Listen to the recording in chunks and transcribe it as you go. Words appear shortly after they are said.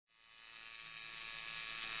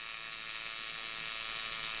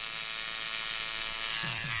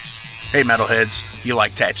Hey metalheads, you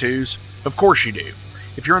like tattoos? Of course you do.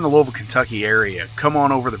 If you're in the Louisville, Kentucky area, come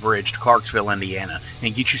on over the bridge to Clarksville, Indiana,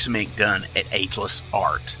 and get you some ink done at Ageless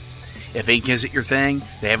Art. If ink isn't your thing,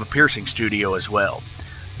 they have a piercing studio as well.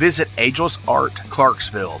 Visit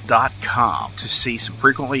agelessartclarksville.com to see some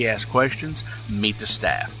frequently asked questions, meet the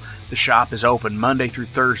staff. The shop is open Monday through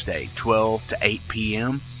Thursday, 12 to 8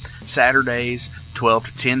 p.m., Saturdays, 12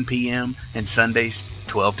 to 10 p.m., and Sundays,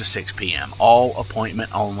 12 to 6 p.m., all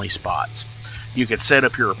appointment-only spots. You can set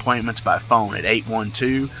up your appointments by phone at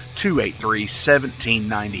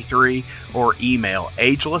 812-283-1793 or email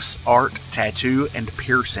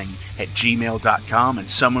agelessarttattooandpiercing@gmail.com and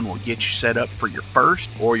someone will get you set up for your first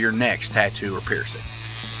or your next tattoo or piercing.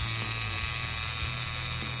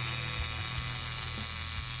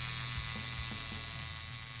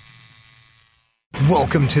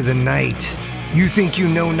 Welcome to the night. You think you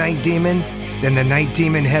know Night Demon? Then the Night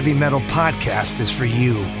Demon Heavy Metal Podcast is for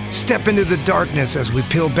you. Step into the darkness as we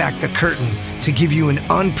peel back the curtain to give you an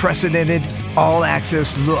unprecedented,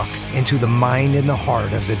 all-access look into the mind and the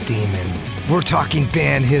heart of the demon. We're talking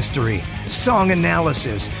band history, song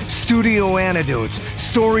analysis, studio anecdotes,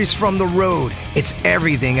 stories from the road. It's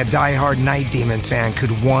everything a diehard Night Demon fan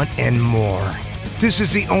could want and more. This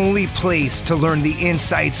is the only place to learn the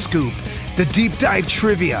inside scoop, the deep dive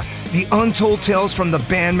trivia, the untold tales from the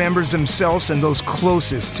band members themselves and those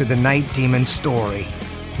closest to the Night Demon story.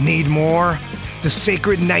 Need more? The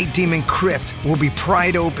Sacred Night Demon Crypt will be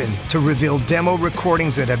pried open to reveal demo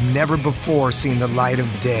recordings that have never before seen the light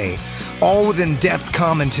of day, all with in-depth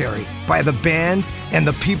commentary by the band and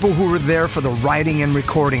the people who were there for the writing and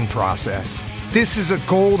recording process. This is a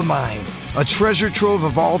gold mine, a treasure trove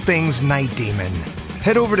of all things Night Demon.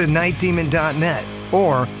 Head over to nightdemon.net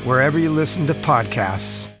or wherever you listen to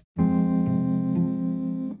podcasts.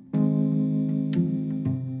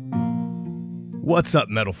 What's up,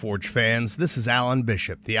 Metal Forge fans? This is Alan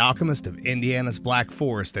Bishop, the alchemist of Indiana's Black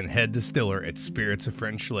Forest and head distiller at Spirits of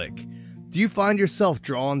French Lick. Do you find yourself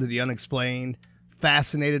drawn to the unexplained,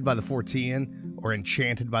 fascinated by the Fortean, or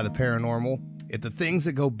enchanted by the paranormal? If the things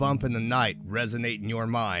that go bump in the night resonate in your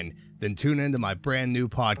mind, then tune into my brand new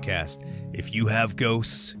podcast, If You Have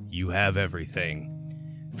Ghosts, You Have Everything.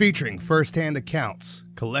 Featuring first-hand accounts,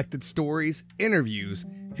 collected stories, interviews,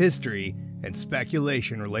 history, and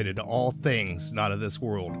speculation related to all things not of this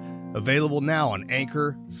world. Available now on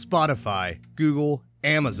Anchor, Spotify, Google,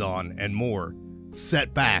 Amazon, and more.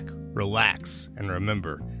 Set back, relax, and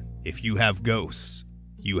remember, if you have ghosts,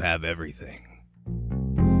 you have everything.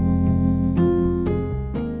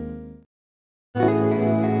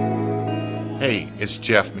 Hey, it's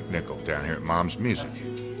Jeff McNichol down here at Mom's Music,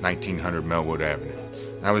 1900 Melwood Avenue.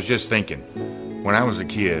 I was just thinking, when I was a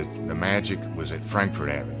kid, the magic was at Frankfort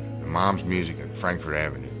Avenue. Mom's Music at Frankfort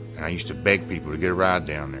Avenue, and I used to beg people to get a ride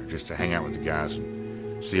down there just to hang out with the guys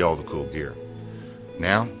and see all the cool gear.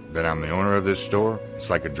 Now that I'm the owner of this store, it's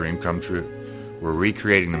like a dream come true. We're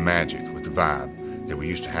recreating the magic with the vibe that we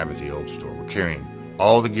used to have at the old store. We're carrying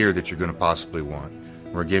all the gear that you're going to possibly want.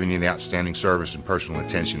 We're giving you the outstanding service and personal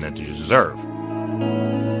attention that you deserve.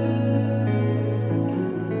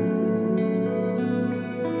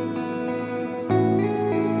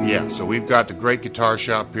 Yeah, so we've got the great guitar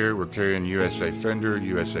shop here. We're carrying USA Fender,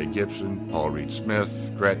 USA Gibson, Paul Reed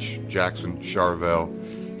Smith, Gretsch, Jackson, Charvel,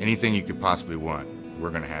 anything you could possibly want, we're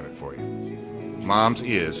going to have it for you. Mom's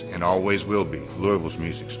is and always will be Louisville's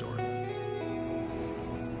music store.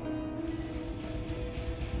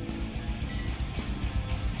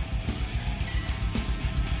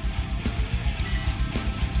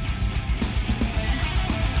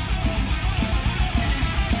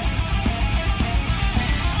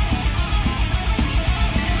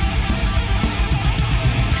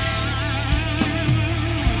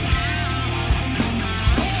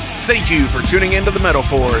 Thank you for tuning into the Metal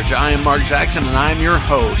Forge. I am Mark Jackson and I'm your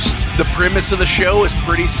host. The premise of the show is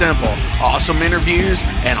pretty simple. Awesome interviews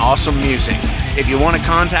and awesome music. If you want to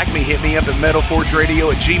contact me, hit me up at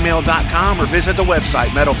metalforgeradio@gmail.com or visit the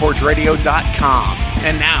website metalforgeradio.com.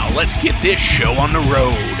 And now, let's get this show on the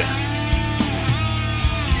road.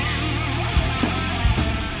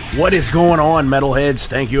 What is going on, metalheads?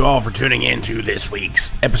 Thank you all for tuning in to this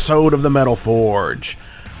week's episode of the Metal Forge.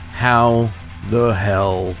 How the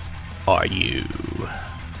hell are you?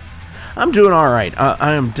 I'm doing alright.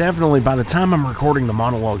 I am definitely, by the time I'm recording the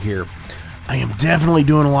monologue here, I am definitely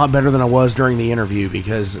doing a lot better than I was during the interview,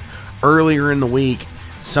 because earlier in the week,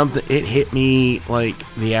 it hit me like,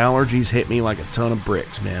 the allergies hit me like a ton of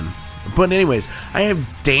bricks, man. But anyways, I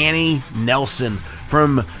have Danny Nelson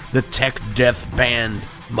from the tech death band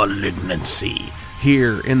Malignancy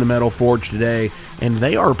here in the Metal Forge today, and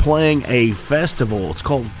they are playing a festival. It's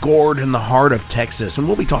called Gourd in the Heart of Texas, and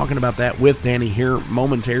we'll be talking about that with Danny here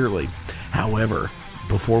momentarily. However,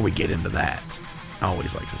 before we get into that, I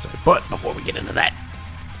always like to say, but before we get into that,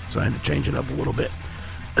 so I had to change it up a little bit.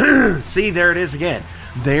 See, there it is again.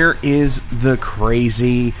 There is the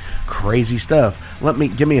crazy, crazy stuff.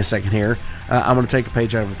 Give me a second here. I'm going to take a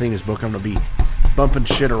page out of Athena's book. I'm going to be bumping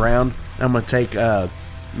shit around. I'm going to take,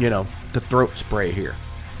 the throat spray here.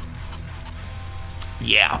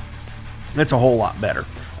 Yeah, that's a whole lot better.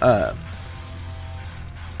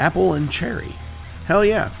 Apple and cherry. Hell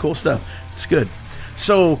yeah, cool stuff. It's good.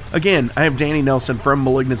 So, again, I have Danny Nelson from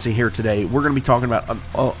Malignancy here today. We're going to be talking about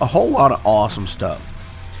a whole lot of awesome stuff.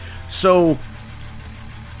 So,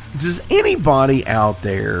 does anybody out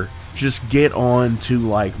there just get on to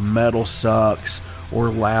like Metal Sucks or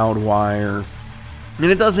Loudwire? And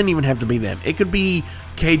it doesn't even have to be them. It could be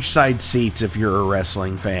Cage Side Seats if you're a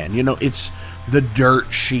wrestling fan. You know, it's the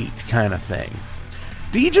dirt sheet kind of thing.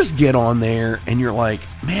 Do you just get on there and you're like,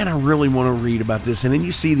 man, I really want to read about this. And then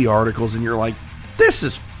you see the articles and you're like, this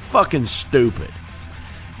is fucking stupid.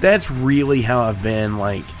 That's really how I've been.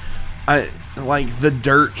 Like the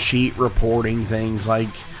dirt sheet reporting things like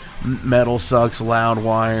Metal Sucks,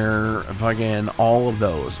 Loudwire, fucking all of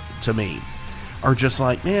those to me are just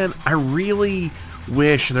like, man, I really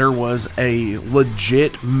wish there was a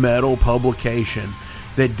legit metal publication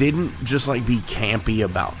that didn't just like be campy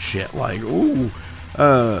about shit like, ooh,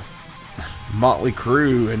 Motley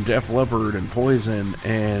Crue and Def Leppard and Poison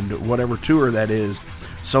and whatever tour that is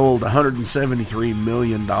sold $173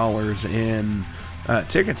 million in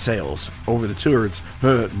ticket sales over the tour. It's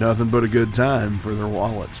nothing but a good time for their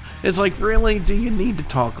wallets. It's like, really? Do you need to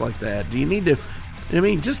talk like that? Do you need to? I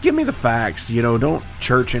mean, just give me the facts. You know, don't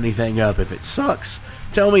church anything up. If it sucks,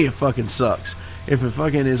 tell me it fucking sucks. If it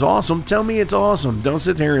fucking is awesome, tell me it's awesome. Don't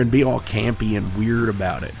sit there and be all campy and weird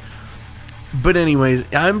about it. But anyways,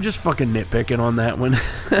 I'm just fucking nitpicking on that one.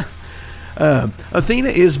 Athena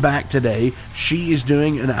is back today. She is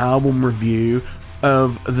doing an album review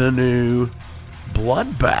of the new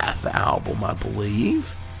Bloodbath album, I believe,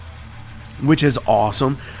 which is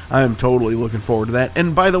awesome. I am totally looking forward to that.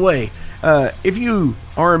 And by the way, if you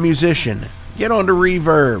are a musician, get onto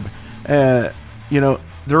Reverb.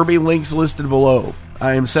 There will be links listed below.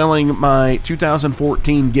 I am selling my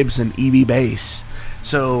 2014 Gibson EB bass.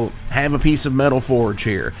 So, have a piece of Metal Forge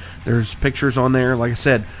here. There's pictures on there. Like I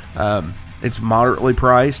said, it's moderately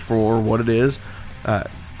priced for what it is.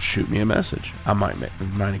 Shoot me a message. I might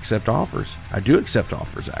accept offers. I do accept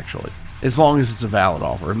offers, actually. As long as it's a valid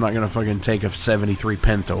offer. I'm not going to fucking take a 73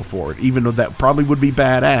 Pinto for it, even though that probably would be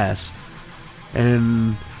badass.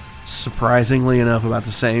 And surprisingly enough, about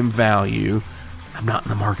the same value, I'm not in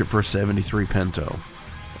the market for a 73 Pinto.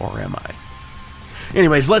 Or am I?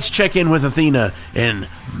 Anyways, let's check in with Athena in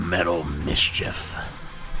Metal Mischief.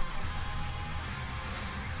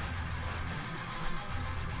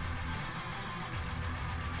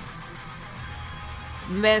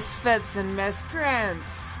 Misfits and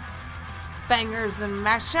miscreants, bangers and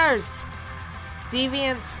mashers,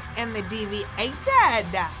 deviants and the deviated,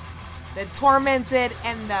 the tormented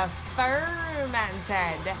and the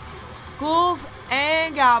fermented, ghouls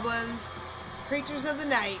and goblins, creatures of the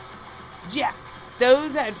night. Jack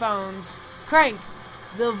those headphones, crank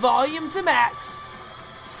the volume to max,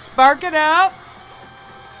 spark it up,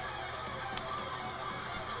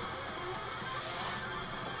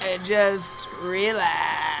 and just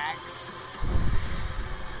relax.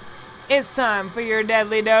 It's time for your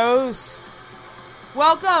deadly dose.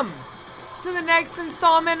 Welcome to the next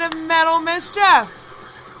installment of Metal Mischief.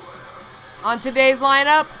 On today's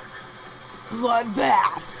lineup,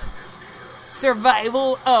 Bloodbath,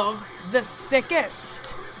 Survival of the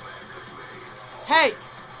Sickest. Hey,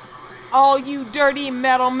 all you dirty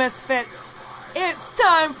metal misfits, it's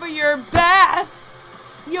time for your bath,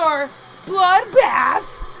 your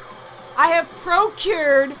bloodbath. I have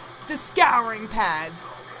procured the scouring pads,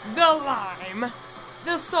 the lime,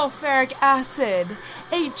 the sulfuric acid,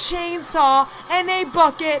 a chainsaw, and a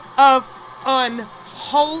bucket of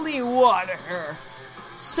unholy water.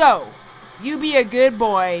 So, you be a good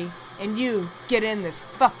boy and you get in this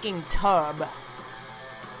fucking tub.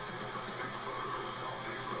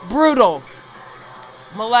 Brutal,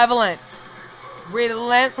 malevolent,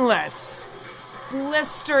 relentless,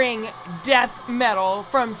 blistering death metal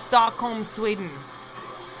from Stockholm, Sweden.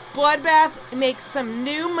 Bloodbath makes some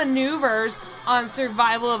new maneuvers on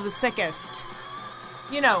Survival of the Sickest.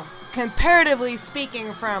 You know, comparatively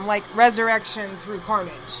speaking, from like Resurrection through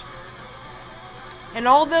Carnage. And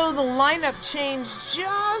although the lineup changed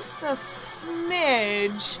just a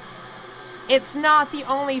smidge, it's not the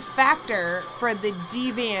only factor for the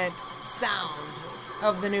deviant sound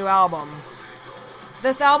of the new album.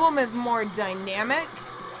 This album is more dynamic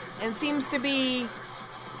and seems to be,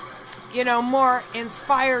 more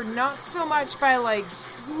inspired not so much by like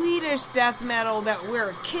Swedish death metal that we're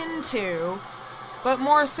akin to, but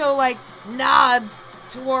more so like nods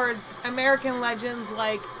towards American legends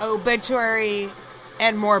like Obituary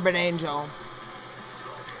and Morbid Angel.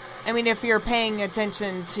 I mean, if you're paying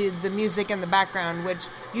attention to the music in the background, which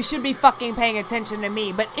you should be fucking paying attention to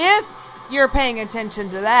me, but if you're paying attention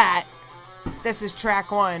to that, this is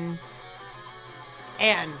track 1.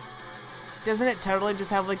 And doesn't it totally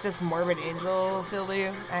just have like this Morbid Angel feel to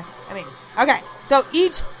you? Okay, so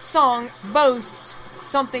each song boasts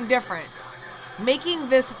something different, making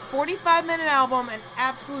this 45-minute album an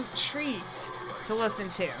absolute treat to listen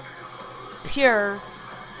to. Pure,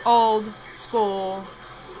 old school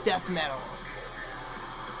death metal.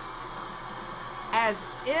 As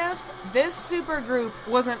if this supergroup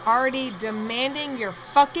wasn't already demanding your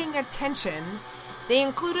fucking attention, they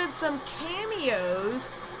included some cameos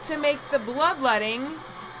to make the bloodletting,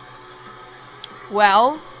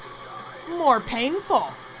 well, more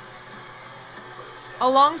painful.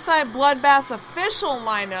 Alongside Bloodbath's official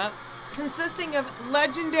lineup, consisting of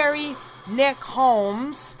legendary Nick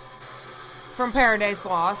Holmes from Paradise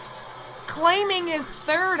Lost, claiming his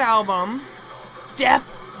third album,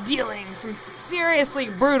 Death Dealing some seriously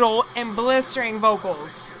brutal and blistering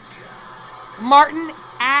vocals. Martin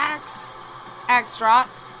Axtrot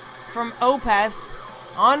from Opeth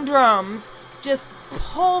on drums, just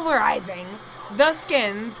pulverizing the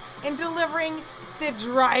skins and delivering the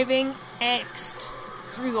driving angst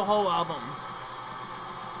through the whole album.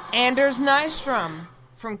 Anders Nystrom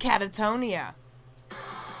from Catatonia,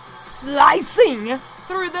 slicing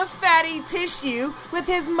through the fatty tissue with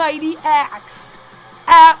his mighty axe,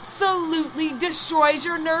 absolutely destroys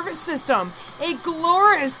your nervous system. A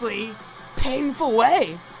gloriously painful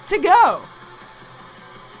way to go.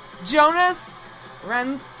 Jonas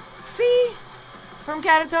Renzi from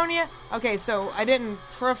Catatonia. Okay, so I didn't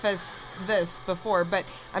preface this before, but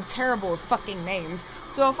I'm terrible with fucking names.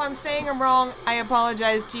 So if I'm saying them wrong, I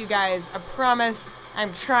apologize to you guys. I promise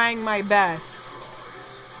I'm trying my best.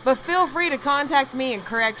 But feel free to contact me and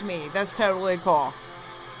correct me. That's totally cool.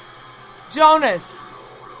 Jonas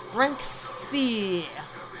Renzi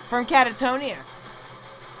from Catatonia.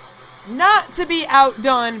 Not to be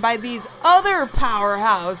outdone by these other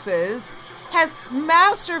powerhouses, has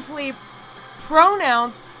masterfully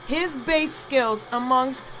pronounced his bass skills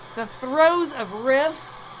amongst the throes of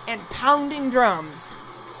riffs and pounding drums.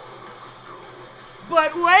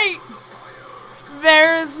 But wait,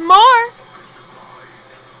 there's more!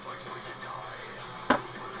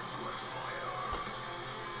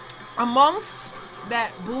 Amongst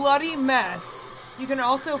that bloody mess, you can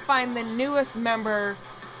also find the newest member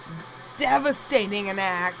devastating and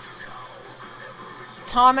axed,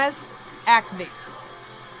 Thomas Ackvik.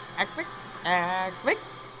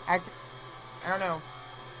 I don't know.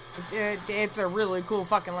 It's a really cool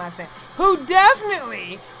fucking last name. Who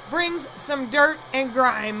definitely brings some dirt and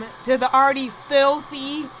grime to the already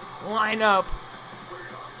filthy lineup.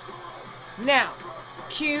 Now,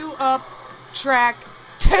 cue up track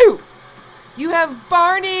 2. You have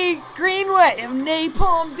Barney Greenway of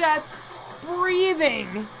Napalm Death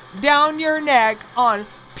breathing down your neck on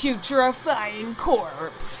Putrefying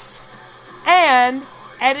Corpse. And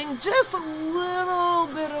adding just a little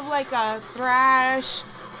bit of like a thrash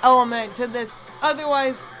element to this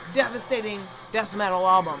otherwise devastating death metal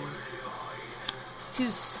album.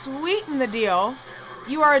 To sweeten the deal,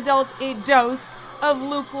 you are dealt a dose of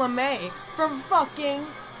Luke LeMay from fucking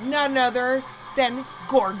none other than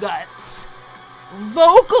Gorguts,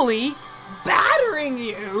 vocally battering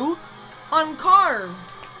you on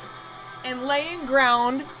Carved and laying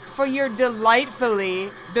ground for your delightfully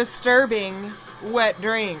disturbing Wet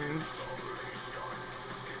Dreams.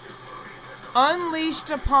 Unleashed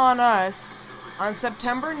upon us on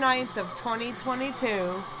September 9th of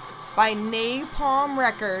 2022 by Napalm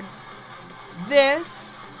Records,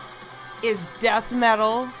 this is death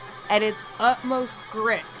metal at its utmost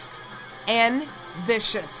grit and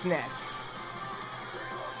viciousness.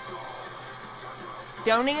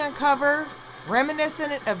 Donning a cover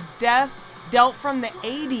reminiscent of death dealt from the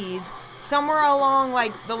 80s, somewhere along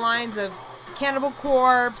like the lines of Cannibal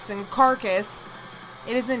Corpse and Carcass,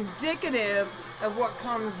 it is indicative of what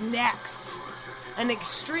comes next. An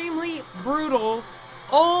extremely brutal,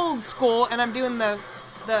 old school, and I'm doing the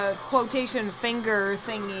quotation finger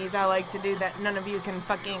thingies I like to do that none of you can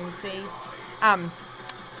fucking see.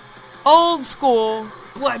 old school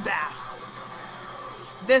bloodbath.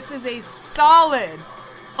 This is a solid,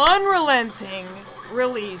 unrelenting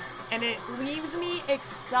release, and it leaves me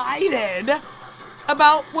excited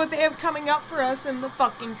about what they have coming up for us in the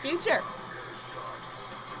fucking future.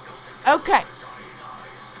 Okay.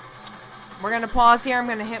 We're going to pause here. I'm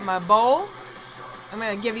going to hit my bowl. I'm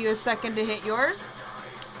going to give you a second to hit yours.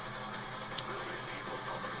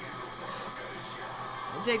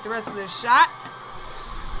 We'll take the rest of this shot.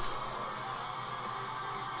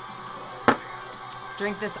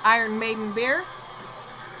 Drink this Iron Maiden beer.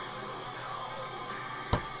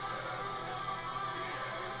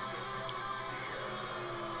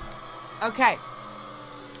 Okay.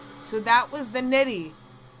 So that was the nitty.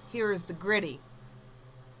 Here is the gritty.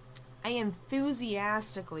 I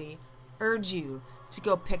enthusiastically urge you to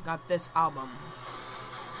go pick up this album.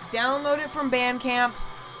 Download it from Bandcamp.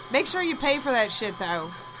 Make sure you pay for that shit,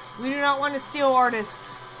 though. We do not want to steal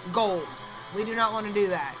artists' gold. We do not want to do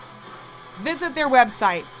that. Visit their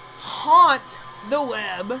website. Haunt the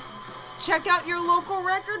web. Check out your local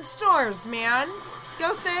record stores, man.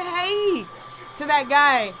 Go say hey to that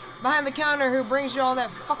guy behind the counter who brings you all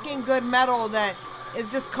that fucking good metal that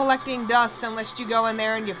is just collecting dust unless you go in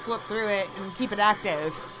there and you flip through it and keep it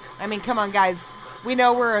active. I mean, come on, guys. We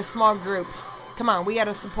know we're a small group. Come on, we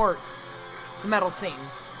gotta support the metal scene.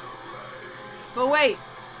 But wait,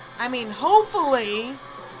 I mean, hopefully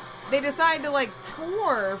they decide to, like,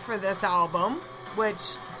 tour for this album,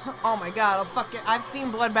 which, oh my god, I've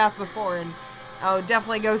seen Bloodbath before, and I'll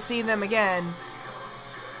definitely go see them again.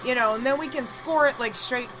 You know, and then we can score it, like,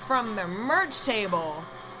 straight from the merch table.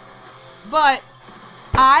 But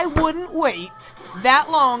I wouldn't wait that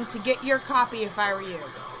long to get your copy if I were you.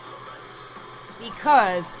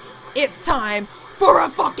 Because it's time for a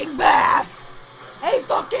fucking bath! A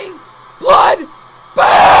fucking blood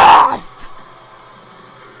bath!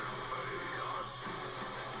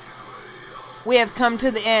 We have come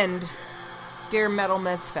to the end, dear Metal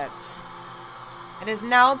Misfits. It is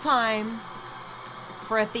now time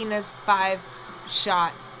for Athena's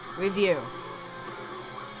 5-shot review.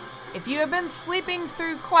 If you have been sleeping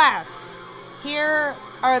through class, here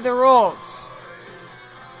are the rules.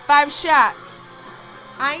 5 shots.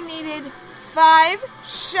 I needed 5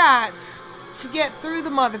 shots to get through the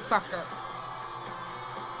motherfucker.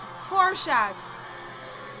 4 shots.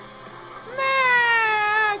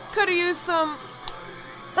 Nah, could've used some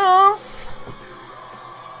oomph.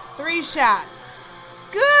 3 shots.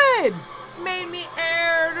 Good. Made me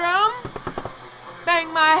air drum.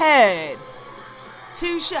 Bang my head.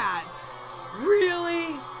 2 shots.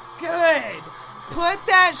 Really good. Put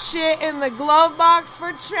that shit in the glove box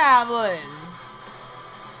for traveling.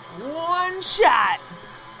 1 shot.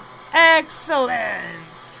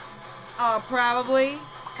 Excellent. I'll probably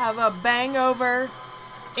have a bangover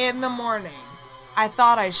in the morning. I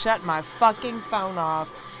thought I shut my fucking phone off.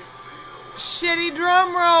 Shitty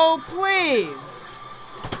drum roll, please.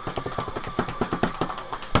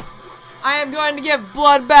 I am going to give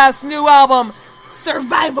Bloodbath's new album,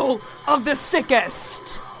 Survival of the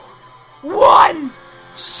Sickest, 1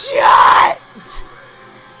 shot!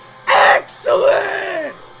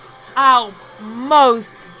 Excellent! I'll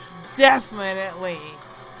most definitely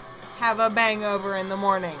have a bangover in the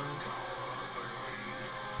morning.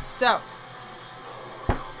 So,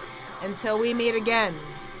 until we meet again,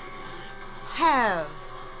 have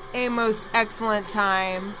a most excellent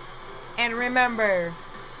time, and remember,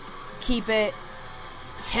 keep it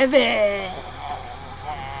heavy.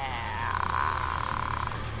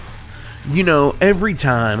 You know, every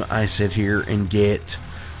time I sit here and get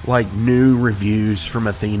like new reviews from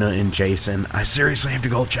Athena and Jason, I seriously have to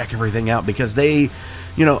go check everything out, because they,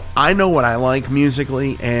 you know, I know what I like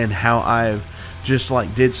musically and how I've just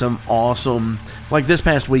like did some awesome, like this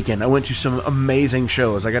past weekend I went to some amazing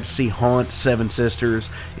shows. I got to see Haunt, Seven Sisters,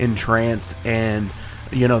 Entranced, and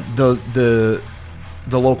you know, the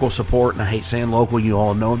local support, and I hate saying local, you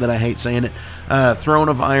all know that I hate saying it, Throne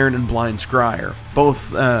of Iron and Blind Scryer.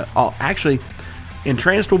 Both, actually,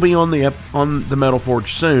 Entranced will be on the Metal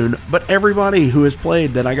Forge soon, but everybody who has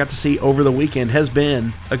played that I got to see over the weekend has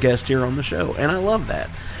been a guest here on the show, and I love that.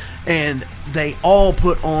 And they all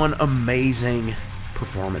put on amazing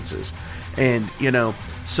performances. And, you know,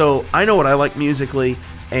 so I know what I like musically,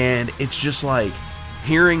 and it's just like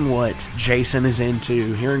hearing what Jason is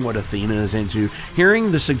into, hearing what Athena is into,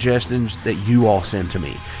 hearing the suggestions that you all send to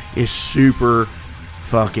me is super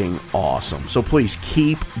fucking awesome. So please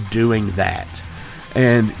keep doing that.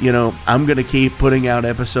 And, you know, I'm going to keep putting out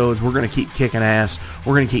episodes. We're going to keep kicking ass.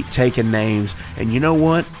 We're going to keep taking names. And you know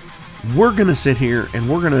what? We're going to sit here and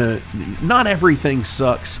we're going to... Not everything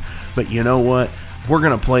sucks But you know what? We're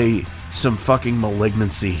going to play some fucking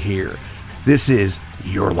Malignancy here. This is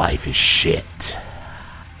Your Life is Shit.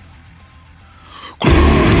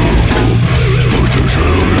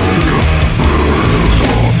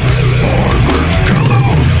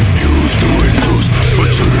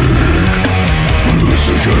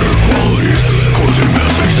 Qualities causing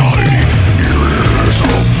mass anxiety,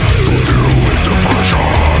 yourself to deal with depression.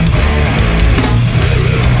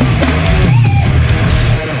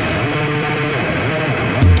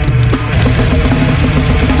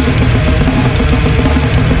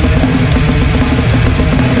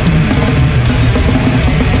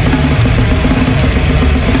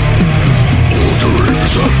 Altering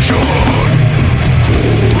perception,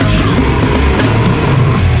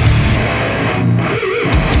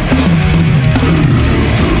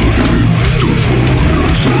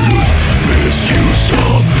 misuse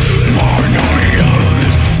of minority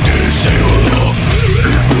elements, disable the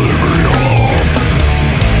equilibrium.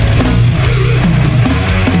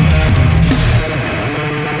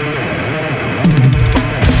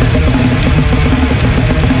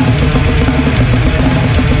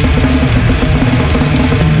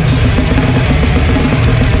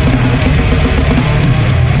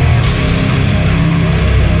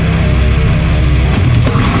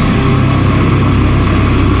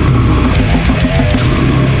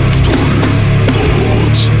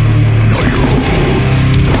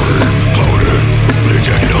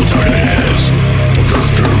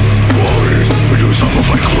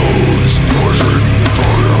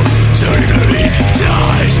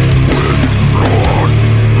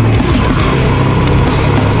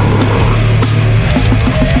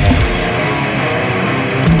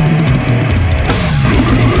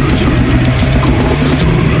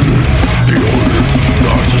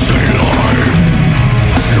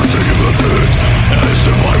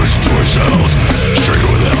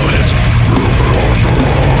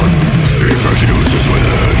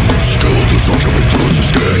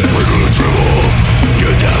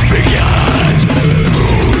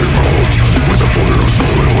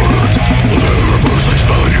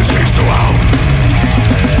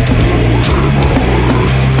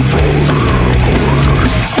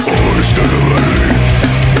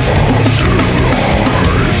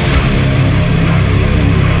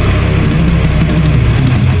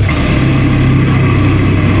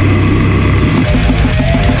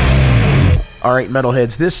 All right,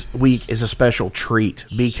 metalheads, this week is a special treat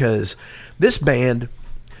because this band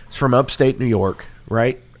is from upstate New York,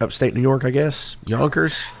 right? Upstate New York, I guess.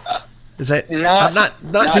 Yonkers. Is that? I'm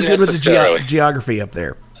not too good with the geography up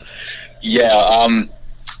there. Yeah,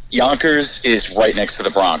 Yonkers is right next to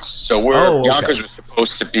the Bronx, so Yonkers was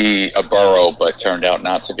supposed to be a borough, but turned out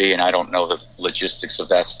not to be. And I don't know the logistics of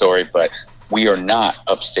that story, but we are not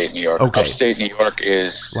upstate New York. Okay. Upstate New York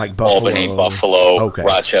is like Albany, Buffalo,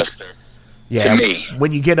 Rochester. Yeah, to me,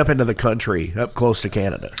 when you get up into the country, up close to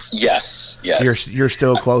Canada. Yes. You're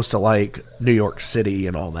still close to like New York City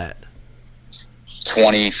and all that.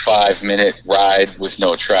 25-minute ride with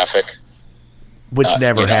no traffic. Which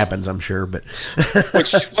never happens, I'm sure, but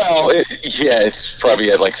it's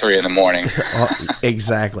probably at like 3 a.m.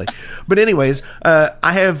 Exactly. But anyways,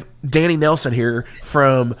 I have Danny Nelson here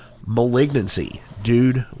from Malignancy.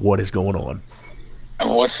 Dude, what is going on?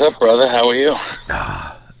 What's up, brother? How are you?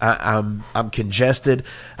 I'm congested.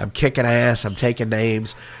 I'm kicking ass. I'm taking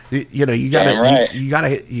names. You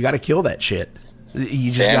gotta kill that shit.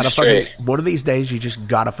 You just gotta fucking. One of these days, you just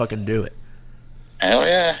gotta fucking do it. Hell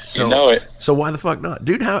yeah, you know it. So why the fuck not,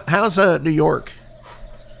 dude? How's New York?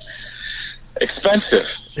 Expensive.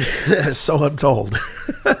 So I'm told.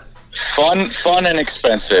 Fun and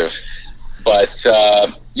expensive, but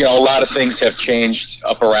a lot of things have changed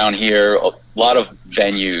up around here. A lot of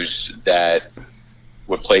venues that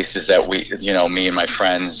were places that me and my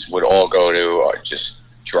friends would all go to are just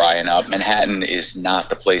drying up. Manhattan is not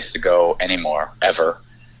the place to go anymore, ever.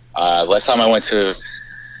 Last time I went to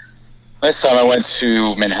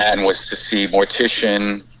Manhattan was to see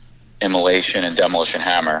Mortician, Immolation, and Demolition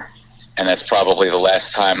Hammer. And that's probably the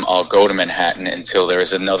last time I'll go to Manhattan until there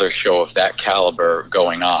is another show of that caliber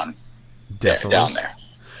going on. Definitely. Down there.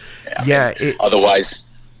 Yeah. Otherwise,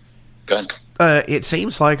 go ahead. It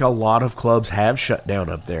seems like a lot of clubs have shut down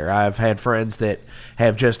up there. I've had friends that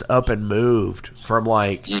have just up and moved from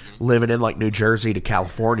living in like New Jersey to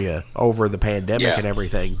California over the pandemic and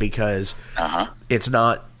everything because it's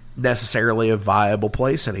not necessarily a viable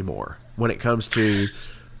place anymore when it comes to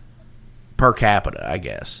per capita, I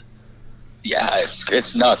guess. Yeah,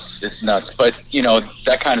 it's nuts. It's nuts. But,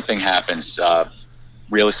 that kind of thing happens.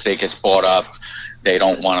 Real estate gets bought up. They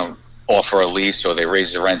don't want to offer a lease or they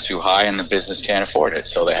raise the rent too high and the business can't afford it.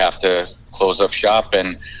 So they have to close up shop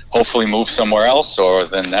and hopefully move somewhere else, or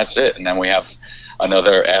then that's it. And then we have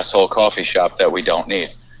another asshole coffee shop that we don't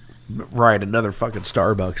need. Right, another fucking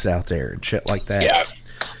Starbucks out there and shit like that. Yeah,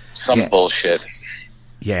 some bullshit.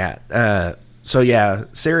 Yeah. So yeah,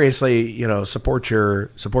 seriously, you know, support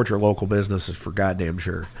your local businesses for goddamn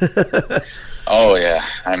sure. Oh yeah,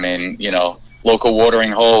 I mean, you know, local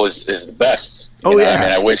watering hole is the best. Oh yeah. I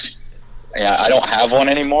mean, I wish. Yeah, I don't have one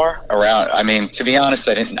anymore around. I mean, to be honest,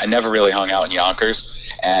 I never really hung out in Yonkers,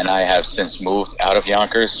 and I have since moved out of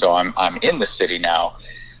Yonkers, so I'm in the city now,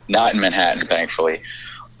 not in Manhattan, thankfully.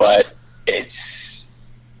 But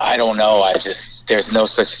I don't know. There's no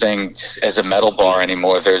such thing as a metal bar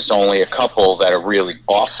anymore. There's only a couple that are really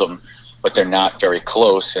awesome, but they're not very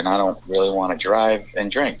close, and I don't really want to drive and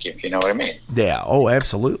drink, if you know what I mean. Yeah. Oh,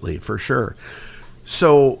 absolutely, for sure.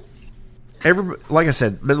 So, like I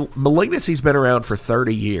said, Malignancy's been around for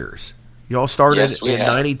 30 years. You all started in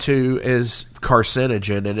 92 as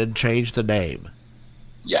Carcinogen and then changed the name.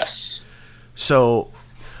 Yes. So,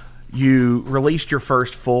 you released your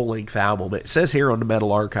first full-length album. It says here on the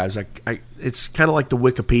Metal Archives, it's kind of like the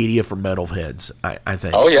Wikipedia for metalheads, I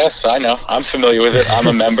think. Oh, yes, I know. I'm familiar with it. I'm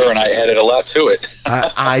a member, and I added a lot to it.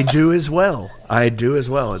 I do as well.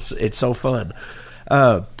 It's so fun.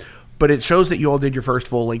 But it shows that you all did your first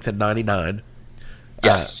full-length in 99.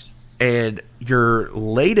 Yes. And your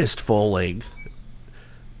latest full-length,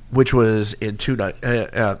 which was in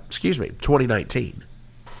 2019.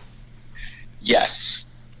 Yes.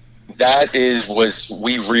 That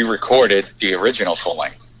we re-recorded the original full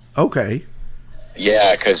length. Okay.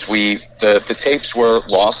 Yeah, because the tapes were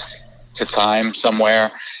lost to time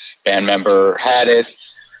somewhere. Band member had it,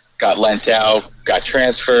 got lent out, got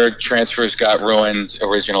transferred. Transfers got ruined.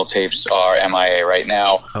 Original tapes are MIA right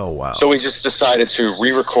now. Oh wow! So we just decided to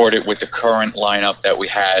re-record it with the current lineup that we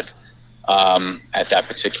had at that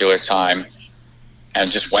particular time, and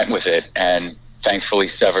just went with it. And thankfully,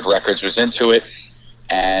 Severed Records was into it.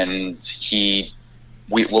 And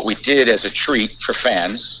what we did as a treat for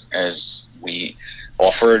fans, as we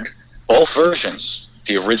offered both versions,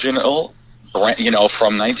 the original, you know,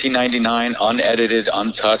 from 1999, unedited,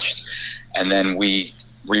 untouched, and then we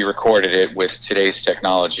re-recorded it with today's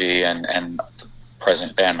technology and the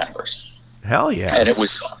present band members. Hell yeah! And it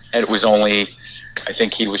was only, I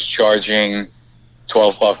think he was charging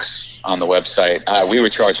 $12 on the website. We were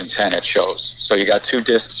charging 10 at shows. So you got 2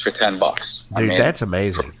 discs for $10. Dude, that's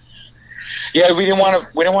amazing. Yeah, we didn't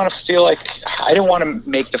want to feel like, I didn't want to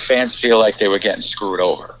make the fans feel like they were getting screwed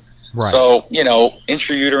over. Right. So, you know,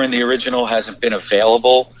 Intrauterine, the original, hasn't been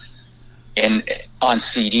available on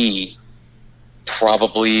CD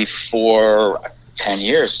probably for 10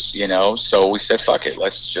 years, you know. So we said, fuck it,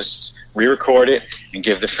 let's just re-record it and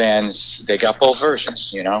give the fans, they got both versions,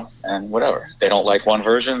 you know, and whatever. If they don't like one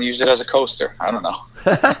version, use it as a coaster. I don't know.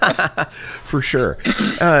 For sure.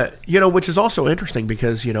 You know, which is also interesting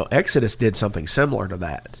because, you know, Exodus did something similar to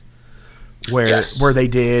that, where they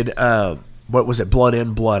did what was it, Blood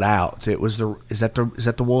In, Blood Out. It was is that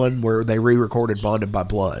the one where they re-recorded Bonded by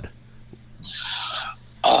Blood?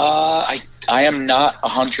 I am not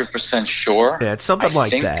 100% sure. Yeah, it's something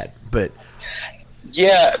like that, but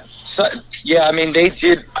yeah. So, yeah, I mean, they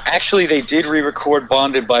did re-record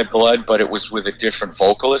Bonded by Blood, but it was with a different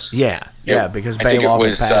vocalist. Yeah, because Bailoff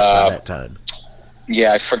had passed by that time.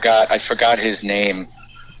 Yeah, I forgot his name.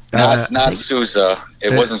 Not Sousa.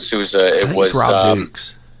 It wasn't Sousa. It was Rob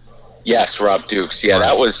Dukes. Yes, Rob Dukes. Yeah,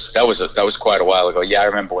 right. that was quite a while ago. Yeah, I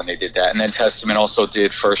remember when they did that. And then Testament also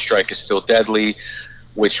did First Strike Is Still Deadly,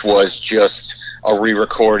 which was just a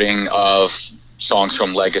re-recording of songs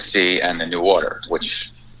from Legacy and The New Order,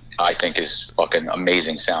 which I think is fucking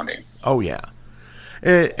amazing sounding. Oh yeah,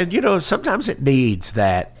 and you know, sometimes it needs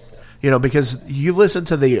that, you know, because you listen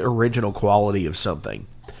to the original quality of something,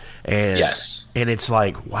 and and it's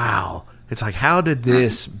like, wow, it's like, how did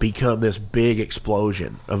this become this big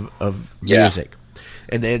explosion of music?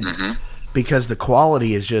 And then because the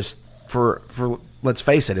quality is just for let's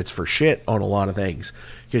face it, it's for shit on a lot of things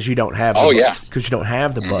because you don't have because you don't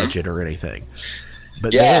have the budget or anything.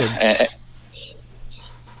 But then,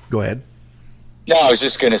 go ahead. No, I was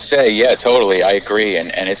just going to say, yeah, totally. I agree.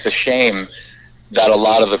 And it's a shame that a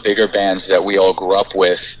lot of the bigger bands that we all grew up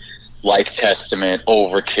with, like Testament,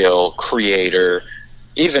 Overkill, Creator,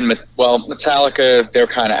 even, Metallica, they're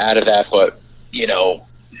kind of out of that. But, you know,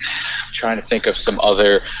 I'm trying to think of some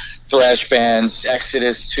other thrash bands,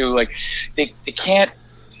 Exodus too. Like, they can't,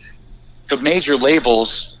 the major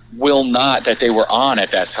labels will not, that they were on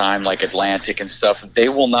at that time, like Atlantic and stuff, they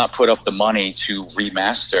will not put up the money to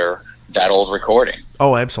remaster that old recording.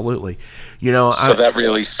 Oh, absolutely. So that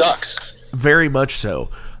really sucks. Very much so.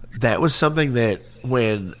 That was something that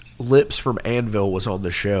when Lips from Anvil was on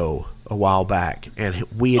the show a while back, and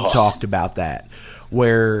we had talked about that,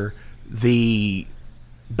 where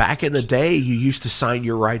back in the day you used to sign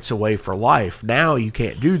your rights away for life. Now you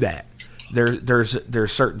can't do that. There's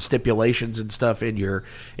certain stipulations and stuff in your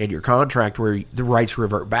contract where the rights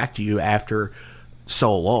revert back to you after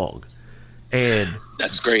so long. And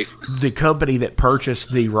that's great. The company that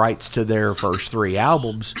purchased the rights to their first 3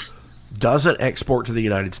 albums doesn't export to the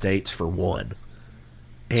United States, for one,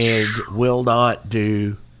 and will not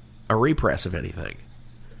do a repress of anything.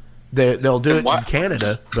 They'll do it in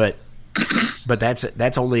Canada, but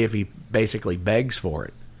that's only if he basically begs for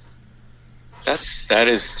it. That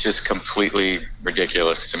is just completely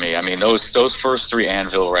ridiculous to me. I mean, those first 3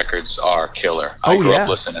 Anvil records are killer. I grew up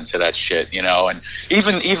listening to that shit, and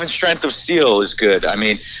even Strength of Steel is good. I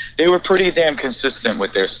mean, they were pretty damn consistent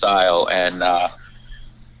with their style, and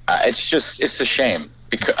it's a shame,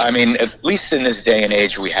 because I mean, at least in this day and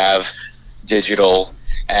age, we have digital,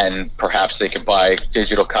 and perhaps they could buy a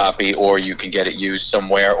digital copy, or you can get it used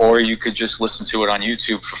somewhere, or you could just listen to it on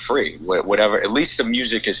YouTube for free. Whatever. At least the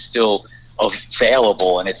music is still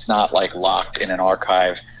available, and it's not like locked in an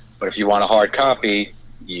archive. But if you want a hard copy,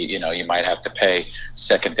 you might have to pay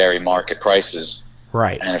secondary market prices.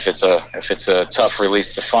 Right. And if it's a tough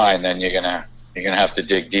release to find, then you're gonna have to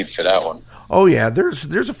dig deep for that one. Oh yeah,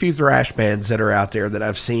 there's a few thrash bands that are out there that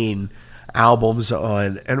I've seen albums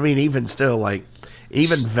on, and I mean, even still, like,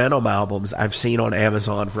 even Venom albums I've seen on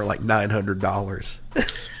Amazon for like $900.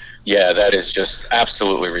 Yeah, that is just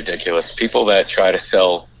absolutely ridiculous. People that try to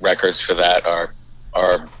sell records for that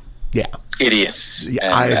are idiots. Yeah,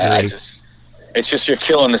 and I agree. It's just, you're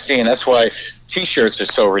killing the scene. That's why T-shirts are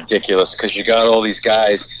so ridiculous, because you got all these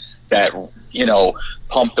guys that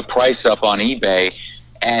pump the price up on eBay,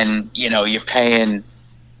 and you're paying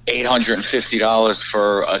 $850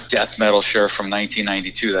 for a death metal shirt from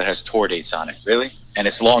 1992 that has tour dates on it. Really? And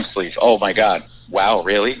it's long sleeve. Oh my God! Wow,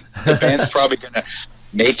 really? The band's probably gonna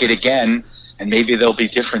make it again, and maybe there'll be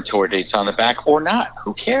different tour dates on the back, or not.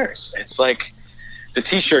 Who cares? It's like, the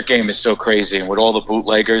T-shirt game is so crazy, and with all the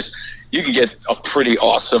bootleggers, you can get a pretty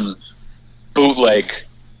awesome bootleg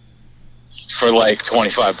for like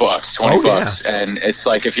 $25, $20, and it's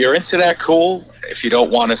like, if you're into that, cool. If you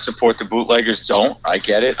don't want to support the bootleggers, don't. I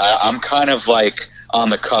get it. I'm kind of like on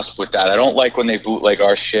the cusp with that. I don't like when they bootleg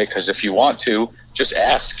our shit, because if you want to, just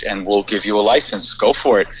ask, and we'll give you a license. Go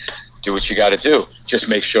for it. Do what you got to do. Just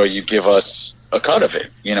make sure you give us a cut of it.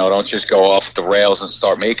 Don't just go off the rails and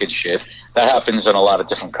start making shit. That happens in a lot of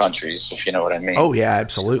different countries, if you know what I mean. Oh yeah,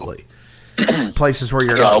 absolutely. Places where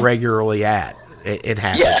you're not regularly at, it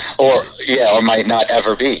happens. Yeah, or might not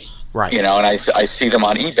ever be. Right. And I see them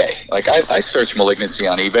on eBay. Like, I search Malignancy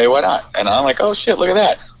on eBay. Why not? And I'm like, oh shit, look at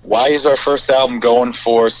that. Why is our first album going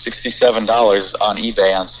for $67 on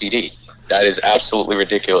eBay on CD? That is absolutely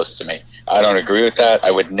ridiculous to me. I don't agree with that.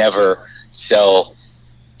 I would never sell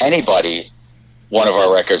anybody one of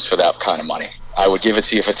our records for that kind of money. I would give it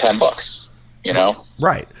to you for $10,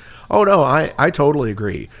 Right. Oh no, I totally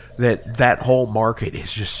agree that whole market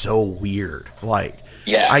is just so weird. Like,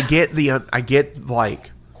 yeah, I get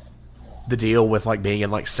like the deal with like being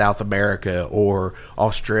in like South America or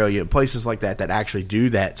Australia and places like that actually do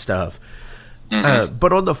that stuff. Mm-hmm.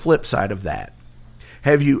 But on the flip side of that,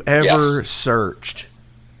 have you ever searched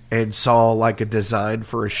and saw like a design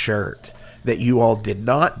for a shirt that you all did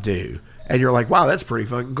not do, and you're like, wow, that's pretty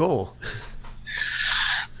fucking cool?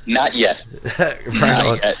 Not yet.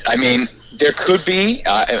 Not yet. I mean, there could be,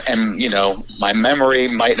 and my memory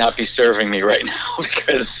might not be serving me right now,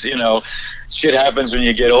 because shit happens when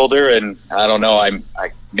you get older, and I don't know.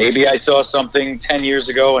 Maybe I saw something 10 years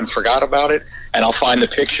ago and forgot about it, and I'll find the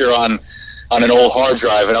picture on an old hard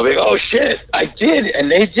drive, and I'll be like, oh shit, I did,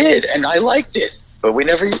 and they did, and I liked it, but we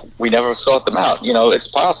never sought them out. It's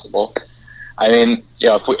possible. I mean,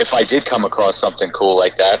 if I did come across something cool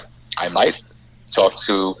like that, I might talk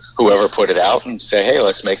to whoever put it out and say, hey,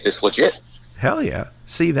 let's make this legit. Hell yeah.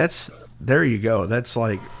 See, there you go. That's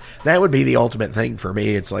like, that would be the ultimate thing for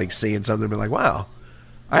me. It's like seeing something and be like, wow,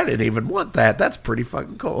 I didn't even want that. That's pretty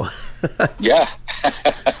fucking cool. Yeah.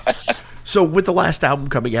 So with the last album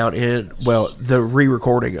coming out the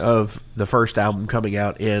re-recording of the first album coming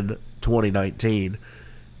out in 2019.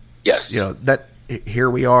 Yes. That here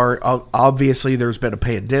we are. Obviously there's been a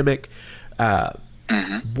pandemic.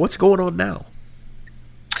 What's going on now?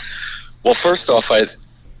 Well, first off,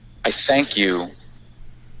 I thank you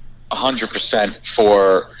 100%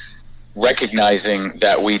 for recognizing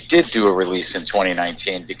that we did do a release in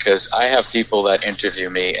 2019, because I have people that interview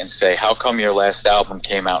me and say, how come your last album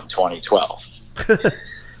came out in 2012?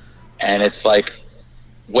 And it's like,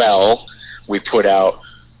 well, we put out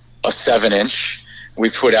a 7-inch, we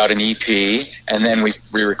put out an EP, and then we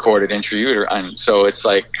re-recorded Intruder. And so it's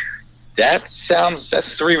like, that's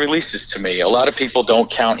 3 releases to me. A lot of people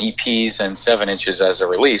don't count EPs and 7-inches as a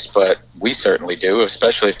release, but we certainly do,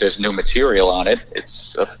 especially if there's new material on it.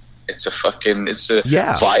 It's a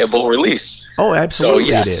viable release. Oh, absolutely. So,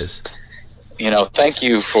 yes, it is. Thank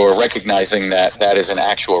you for recognizing that is an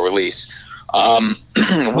actual release. We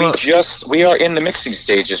are in the mixing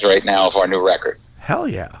stages right now of our new record. Hell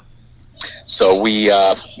yeah. So we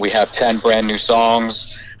have 10 brand new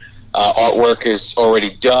songs. Artwork is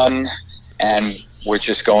already done, and we're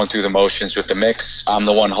just going through the motions with the mix. I'm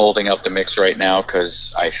the one holding up the mix right now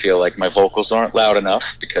because I feel like my vocals aren't loud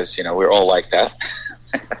enough, because we're all like that.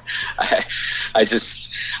 I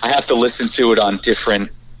have to listen to it on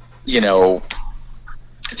different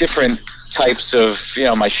types of,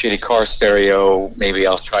 my shitty car stereo. Maybe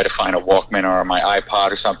I'll try to find a Walkman or my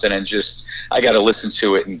iPod or something, and I got to listen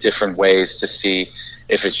to it in different ways to see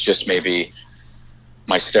if it's just maybe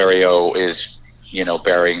my stereo is,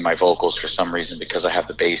 burying my vocals for some reason because I have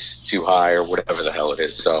the bass too high or whatever the hell it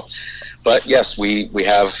is. So, but yes, we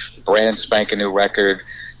have brand spanking new record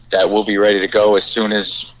that will be ready to go as soon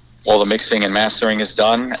as all the mixing and mastering is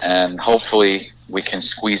done, and hopefully we can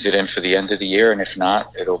squeeze it in for the end of the year, and if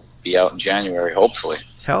not, it'll be out in January, hopefully.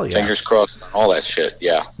 Hell yeah. Fingers crossed on all that shit,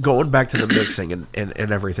 yeah. Going back to the mixing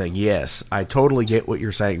and everything, yes, I totally get what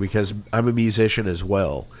you're saying, because I'm a musician as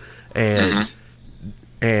well, and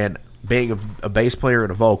being a bass player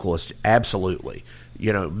and a vocalist, absolutely.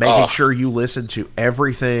 Making sure you listen to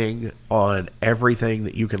everything on everything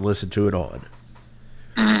that you can listen to it on.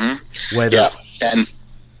 Mm-hmm.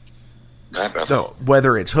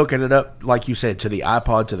 Whether it's hooking it up, like you said, to the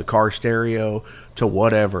iPod, to the car stereo, to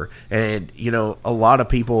whatever. And, a lot of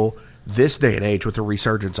people this day and age with the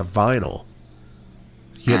resurgence of vinyl,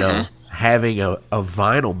 having a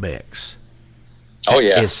vinyl mix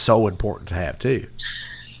is so important to have too.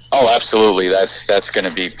 Oh, absolutely. That's going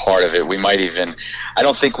to be part of it. We might even, I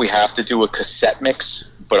don't think we have to do a cassette mix,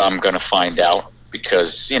 but I'm going to find out,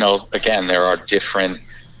 because, again,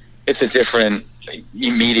 it's a different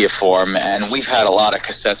media form, and we've had a lot of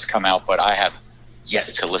cassettes come out, but I have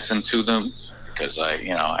yet to listen to them, because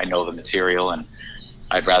I know the material, and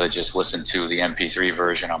I'd rather just listen to the MP3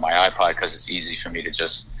 version on my iPod, because it's easy for me to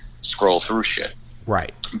just scroll through shit.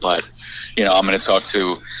 Right. But, I'm going to talk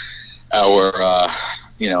to our,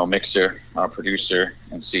 mixer, our producer,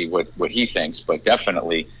 and see what he thinks. But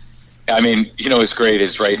definitely, what's great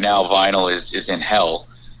is right now vinyl is in hell,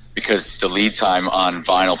 because the lead time on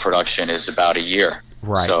vinyl production is about a year.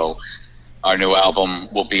 Right. So our new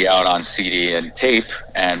album will be out on CD and tape,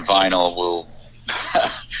 and vinyl will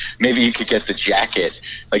maybe you could get the jacket,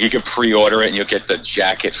 like you could pre-order it and you'll get the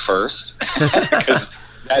jacket first, because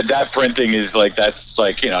that printing is that's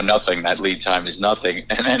nothing. That lead time is nothing,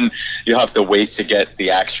 and then you'll have to wait to get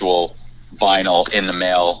the actual vinyl in the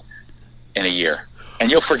mail in a year. And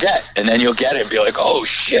you'll forget, and then you'll get it and be like, "Oh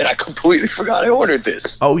shit! I completely forgot I ordered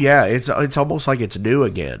this." Oh yeah, it's almost like it's new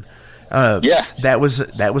again. That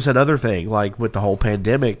was another thing. Like with the whole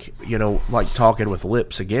pandemic, like talking with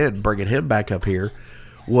Lips again, bringing him back up here,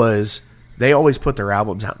 was they always put their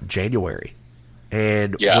albums out in January,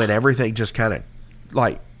 and when everything just kind of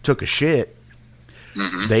took a shit,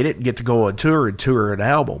 they didn't get to go on tour and tour an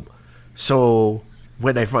album. So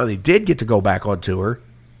when they finally did get to go back on tour,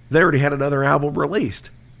 they already had another album released.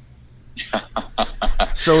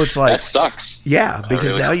 So it's like, that sucks. Yeah,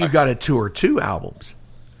 because now you've got to tour 2 albums.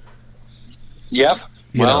 Yep.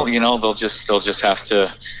 They'll just have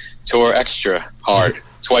to tour extra hard,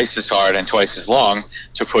 twice as hard and twice as long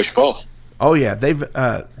to push both. Oh yeah, they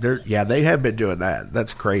have been doing that.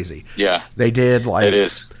 That's crazy. Yeah. They did it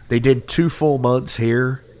is. They did 2 full months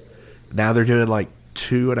here. Now they're doing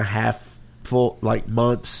 2.5 full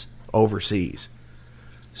months overseas.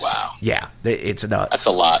 Wow. Yeah, it's nuts. That's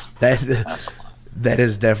a lot. That's a lot. That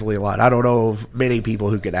is definitely a lot. I don't know of many people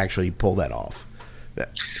who could actually pull that off.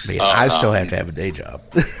 I still have to have a day job.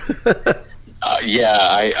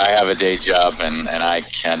 I have a day job, and I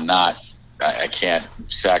can't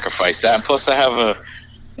sacrifice that. And plus, I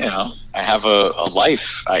have a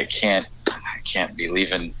life. I can't be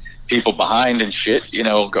leaving people behind and shit.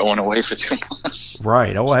 Going away for 2 months.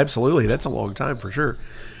 Right. Oh, absolutely. That's a long time for sure.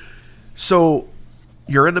 So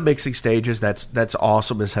you're in the mixing stages. That's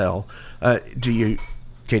awesome as hell.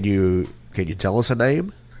 Can you tell us a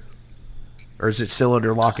name, or is it still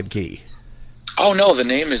under lock and key? Oh, no, the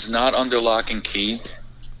name is not under lock and key.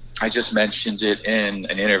 I just mentioned it in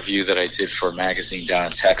an interview that I did for a magazine down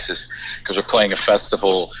in Texas, because we're playing a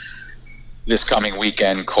festival this coming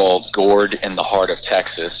weekend called Gourd in the Heart of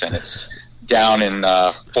Texas, and it's down in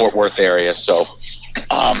Fort Worth area. So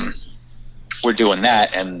we're doing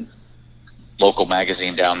that, and local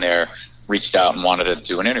magazine down there reached out and wanted to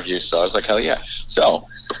do an interview. So I was like, hell yeah. So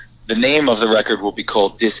the name of the record will be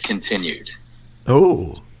called Discontinued.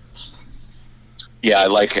 Oh. Yeah, I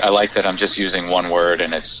like that I'm just using one word,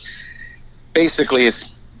 and it's basically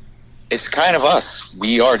it's kind of us.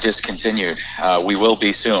 We are discontinued. We will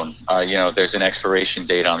be soon. There's an expiration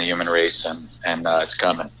date on the human race, and it's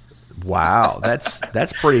coming. Wow,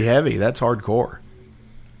 that's pretty heavy. That's hardcore.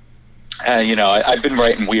 I've been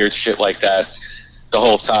writing weird shit like that the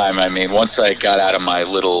whole time. I mean, once I got out of my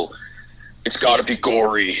little, it's got to be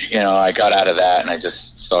gory, I got out of that, and I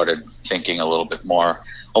just started thinking a little bit more.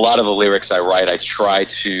 A lot of the lyrics I write, I try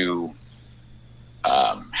to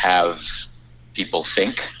have people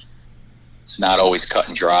think. It's not always cut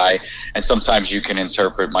and dry, and sometimes you can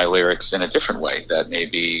interpret my lyrics in a different way, that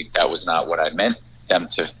maybe that was not what I meant them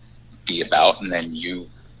to be about, and then you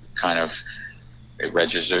kind of, it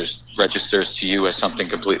registers to you as something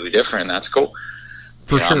completely different, and that's cool.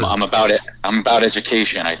 For sure. I'm about it. I'm about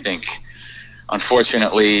education. I think,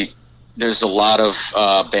 unfortunately, there's a lot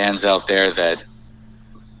of bands out there that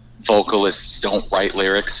vocalists don't write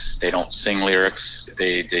lyrics. They don't sing lyrics.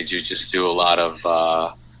 They just do a lot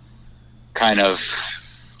of kind of,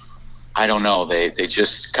 I don't know. They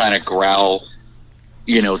just kind of growl,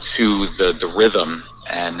 to the rhythm,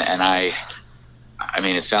 and I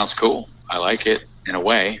mean, it sounds cool. I like it in a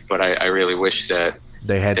way, but I really wish that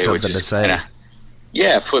they had something to say.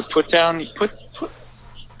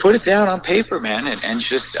 Put it down on paper, man, and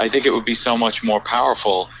just, I think it would be so much more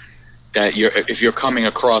powerful that if you're coming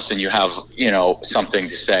across and you have, something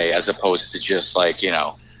to say, as opposed to just like,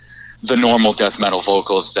 the normal death metal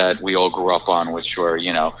vocals that we all grew up on, which were,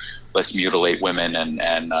 let's mutilate women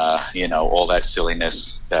and all that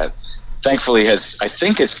silliness that thankfully I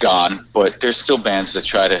think it's gone, but there's still bands that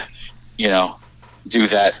try to, do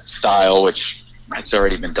that style, which it's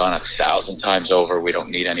already been done 1,000 times over. We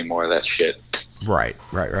don't need any more of that shit. Right.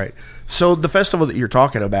 So the festival that you're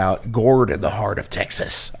talking about, Gourd in the Heart of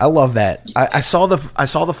Texas, I love that. I saw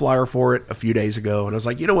the flyer for it a few days ago, and I was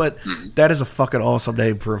like, you know what? That is a fucking awesome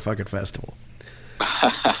name for a fucking festival.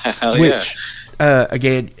 Hell Which, yeah.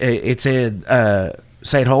 Again, it's in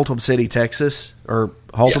St. Haltom City, Texas, or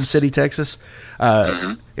Haltom City, Texas.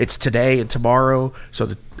 It's today and tomorrow. So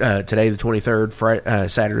today the 23rd,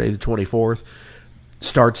 Saturday the 24th.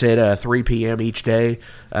 Starts at 3 p.m. each day.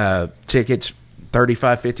 Tickets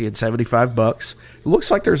 $35, $50, and $75. It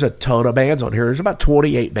looks like there's a ton of bands on here. There's about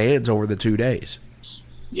 28 bands over the 2 days.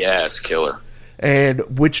 Yeah, it's killer.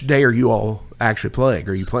 And which day are you all actually playing?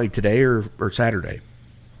 Are you playing today or Saturday?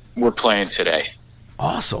 We're playing today.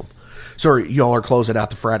 Awesome. So y'all are closing out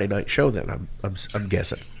the Friday night show then, I'm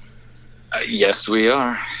guessing. Yes, we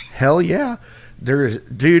are. Hell yeah.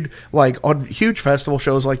 Dude, like on huge festival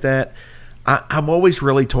shows like that, I'm always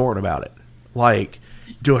really torn about it. Like,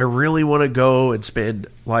 do I really want to go and spend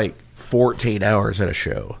like 14 hours at a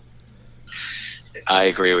show? I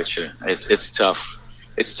agree with you. It's tough.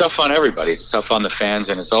 It's tough on everybody. It's tough on the fans,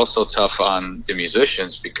 and it's also tough on the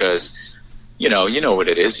musicians because, you know what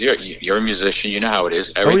it is. You're a musician. You know how it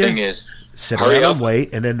is. Everything is sit around and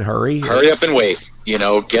wait, and then hurry up and wait.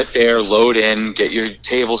 Get there, load in, get your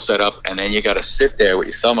table set up, and then you got to sit there with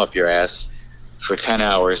your thumb up your ass for 10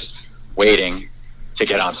 hours waiting to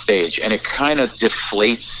get on stage, and it kind of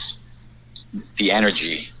deflates the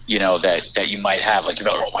energy that you might have. Like,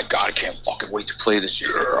 oh my god, I can't fucking wait to play this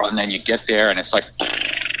year. And then you get there and it's like,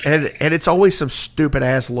 and it's always some stupid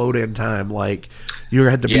ass load in time. Like, you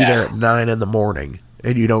have to be there at 9 a.m.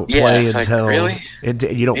 and you don't play until really? And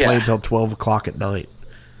you don't play until 12 o'clock at night.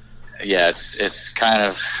 Yeah, it's kind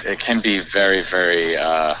of, it can be very, very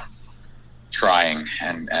trying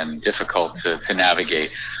and difficult to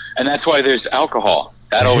navigate. And that's why there's alcohol.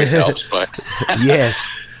 That always helps, but yes,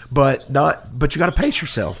 but you got to pace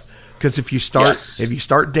yourself, because if you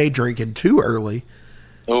start day drinking too early,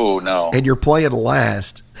 oh no, and you're playing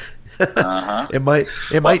last, it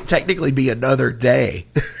might technically be another day.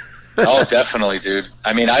 Oh, definitely, dude.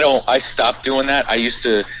 I mean, I stopped doing that. I used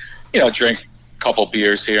to, drink a couple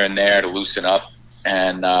beers here and there to loosen up,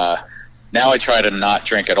 and now I try to not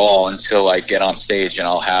drink at all until I get on stage, and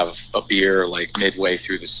I'll have a beer like midway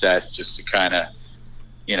through the set just to kind of,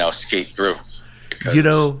 skate through.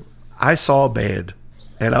 I saw a band,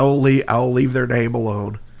 and I'll leave their name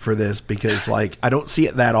alone for this because, like, I don't see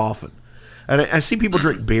it that often. And I see people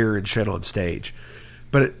drink beer and shit on stage,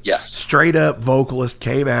 but Yes. straight up vocalist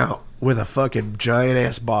came out with a fucking giant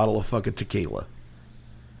ass bottle of fucking tequila.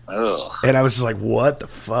 Ugh. And I was just like, what the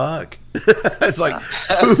fuck? It's like,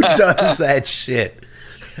 who does that shit?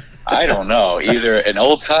 I don't know. Either an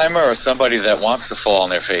old timer or somebody that wants to fall on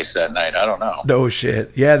their face that night. I don't know. No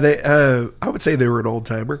shit. Yeah, they. I would say they were an old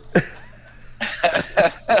timer.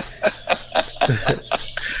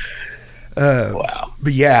 Wow.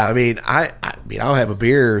 But yeah, I mean, I'll have a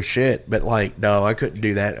beer or shit, but like, no, I couldn't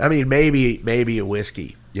do that. I mean, maybe a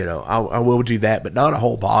whiskey. You know, I will do that, but not a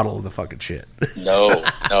whole bottle of the fucking shit. No.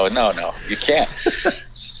 You can't.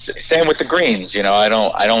 Same with the greens. You know, I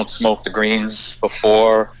don't smoke the greens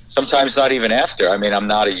before. Sometimes not even after. I mean, I'm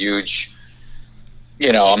not a huge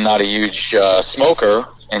smoker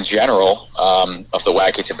in general of the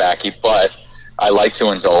wacky tobacco, but I like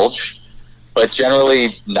to indulge. But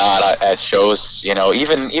generally not at shows. You know,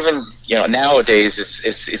 even nowadays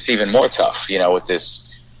it's even more tough. You know, with this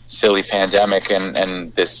silly pandemic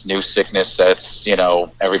and this new sickness that's, you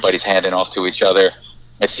know, everybody's handing off to each other.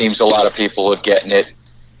 It seems a lot of people are getting it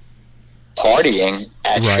partying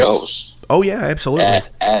at shows. Oh yeah, absolutely.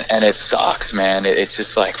 And it sucks, man. It's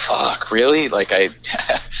just like, fuck, really? Like I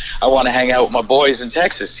want to hang out with my boys in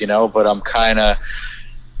Texas, you know, but I'm kind of,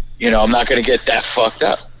 you know, I'm not going to get that fucked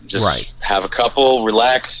up. Just have a couple,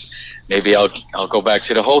 relax. Maybe I'll go back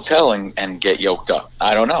to the hotel and get yoked up.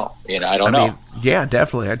 I don't know. You know, I don't know. Yeah,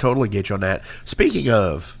 definitely. I totally get you on that. Speaking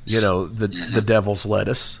of, you know, the devil's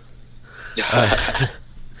lettuce,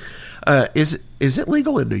 is it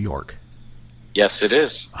legal in New York? Yes, it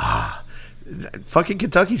is. Fucking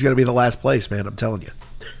Kentucky's going to be the last place, man. I'm telling you.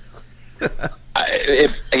 I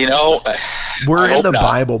We're in hope the not.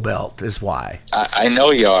 Bible Belt, is why. I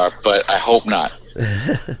know you are, but I hope not.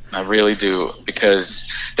 I really do, because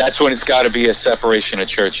that's when it's got to be a separation of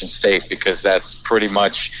church and state, because that's pretty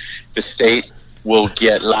much the state will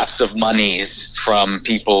get lots of monies from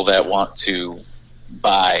people that want to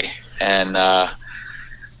buy and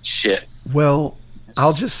shit. Well,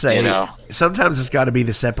 I'll just say, You know. sometimes it's got to be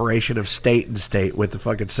the separation of state and state with the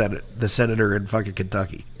fucking the senator in fucking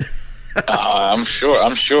Kentucky. I'm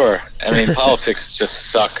sure. I mean, politics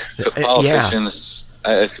just suck. Politicians,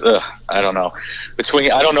 I don't know.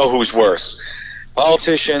 I don't know who's worse,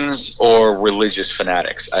 politicians or religious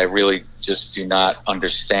fanatics. I really just do not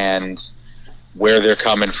understand where they're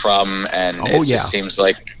coming from, and it just seems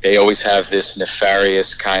like they always have this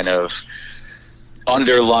nefarious kind of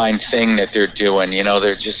underlined thing that they're doing. You know,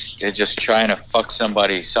 they're just trying to fuck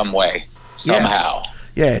somebody some way, somehow.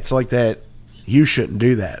 Yeah, it's like that. You shouldn't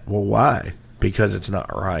do that. Well, why? Because it's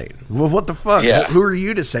not right. Well, what the fuck? Yeah. Who are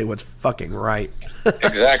you to say what's fucking right?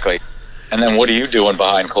 Exactly. And then what are you doing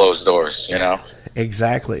behind closed doors, you know?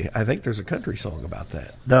 Exactly. I think there's a country song about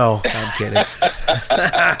that. No, I'm kidding.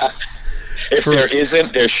 If there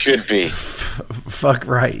isn't, there should be. Fuck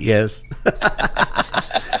right, yes.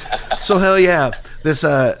 So hell yeah. This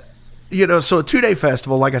you know, so a 2-day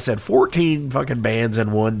festival, like I said, 14 fucking bands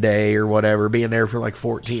in one day or whatever, being there for like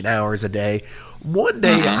 14 hours a day. One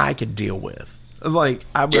day I can deal with. Like,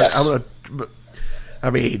 I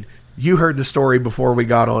mean, you heard the story before we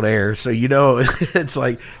got on air, so you know, it's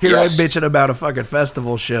like, here I'm bitching about a fucking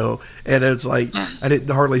festival show, and it's like, I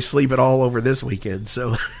didn't hardly sleep at all over this weekend,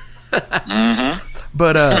 so.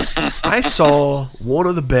 But I saw one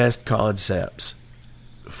of the best concepts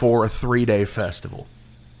for a 3-day festival.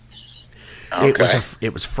 Okay.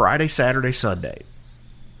 It was Friday, Saturday, Sunday.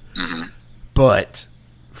 But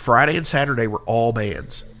Friday and Saturday were all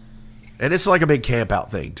bands. And it's like a big camp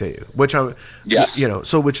out thing too, which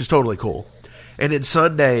which is totally cool. And then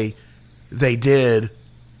Sunday they did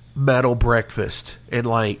metal breakfast and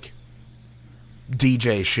like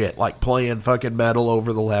DJ shit, like playing fucking metal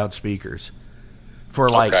over the loudspeakers. For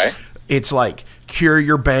like it's like cure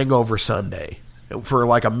your bangover Sunday for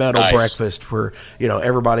like a metal breakfast for, you know,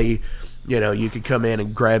 everybody. You know, you could come in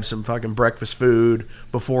and grab some fucking breakfast food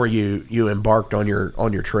before you embarked on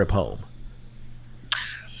your trip home.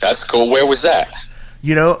 That's cool. Where was that?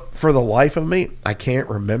 You know, for the life of me, I can't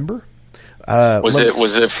remember.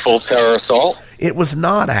 Was it Full Terror Assault? It was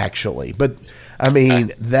not actually, but I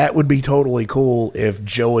mean that would be totally cool if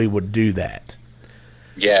Joey would do that.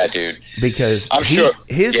 Yeah, dude. Because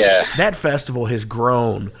that festival has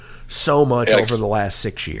grown so much over the last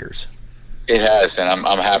 6 years. It has, and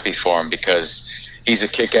I'm happy for him because he's a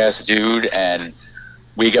kick-ass dude, and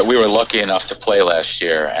we were lucky enough to play last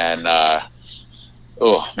year, and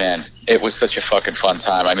oh man, it was such a fucking fun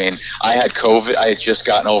time. I mean, I had COVID. I had just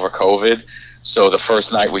gotten over COVID, so the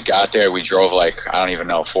first night we got there, we drove like, I don't even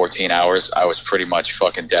know, 14 hours. I was pretty much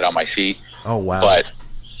fucking dead on my feet. Oh wow! But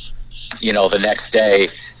the next day,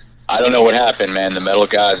 I don't know what happened, man. The metal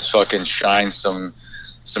gods fucking shined some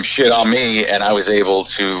shit on me, and I was able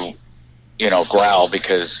to, growl,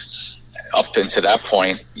 because up until that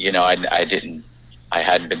point, I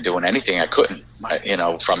hadn't been doing anything. I couldn't,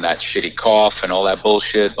 from that shitty cough and all that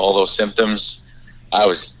bullshit, all those symptoms, I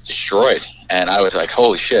was destroyed. And I was like,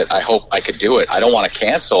 holy shit, I hope I could do it. I don't want to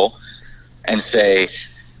cancel and say,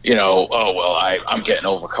 oh, well, I'm getting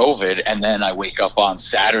over COVID. And then I wake up on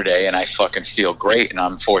Saturday and I fucking feel great and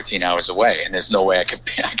I'm 14 hours away and there's no way I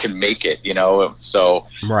can make it, So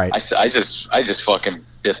right. I just fucking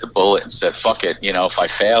bit the bullet and said, fuck it. If I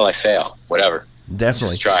fail, I fail, whatever.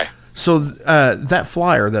 Definitely. Just try. So that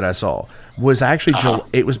flyer that I saw was actually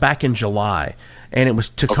it was back in July, and it was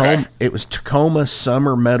Tacoma. Okay. It was Tacoma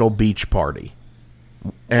Summer Metal Beach Party.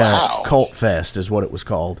 Wow. Cult Fest is what it was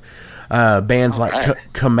called. Bands like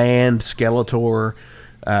Command, Skeletor,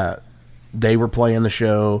 they were playing the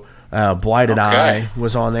show. Blighted Eye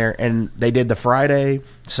was on there, and they did the Friday,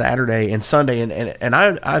 Saturday, and Sunday. And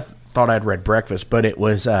I thought I'd read breakfast, but it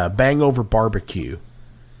was Bang Over Barbecue.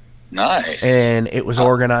 Nice. And it was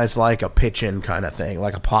organized like a pitch-in kind of thing,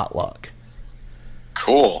 like a potluck.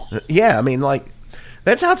 Cool. Yeah, I mean, like,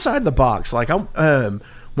 that's outside the box. Like, when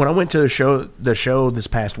I went to the show this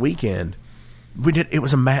past weekend, it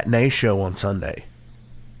was a matinee show on Sunday.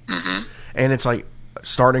 Mm-hmm. And it's like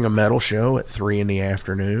starting a metal show at 3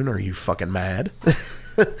 p.m. Are you fucking mad?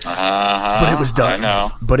 But it was done. I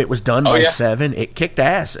know. But it was done by 7. Yeah. It kicked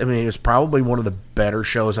ass. I mean, it was probably one of the better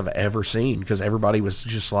shows I've ever seen because everybody was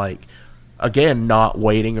just like, again, not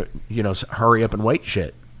waiting, hurry up and wait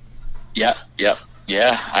shit. Yep.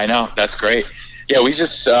 Yeah, I know. That's great. Yeah, we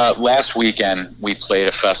just last weekend we played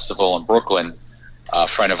a festival in Brooklyn. A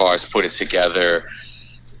friend of ours put it together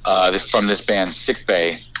from this band Sick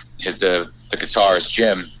Bay. The guitarist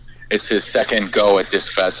Jim. It's his second go at this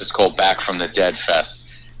fest. It's called Back from the Dead Fest.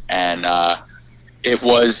 And it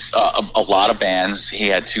was a lot of bands. He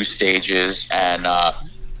had 2 stages, and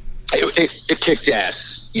it kicked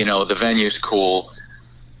ass. The venue's cool.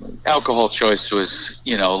 Alcohol choice was,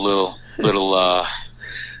 a little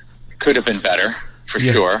could have been better, for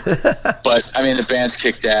sure. But, I mean, the bands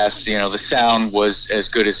kicked ass. The sound was as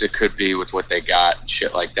good as it could be with what they got and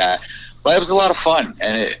shit like that. But it was a lot of fun,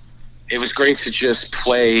 and it was great to just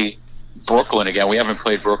play Brooklyn again. We haven't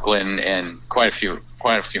played Brooklyn in quite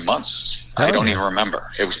a few months. I don't even remember.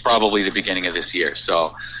 It was probably the beginning of this year.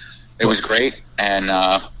 So it was great, and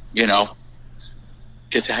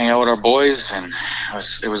get to hang out with our boys, and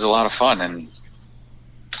it was a lot of fun. And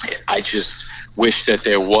I just wish that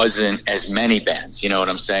there wasn't as many bands. You know what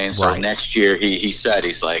I'm saying? So next year, he said,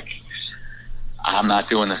 he's like, I'm not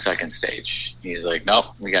doing the second stage. He's like, nope,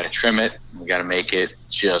 we got to trim it. We got to make it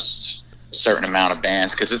just a certain amount of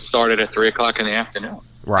bands, because it started at 3:00 in the afternoon.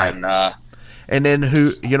 Right. And then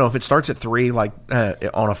if it starts at 3, like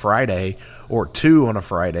on a Friday, or 2 on a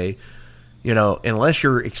Friday, unless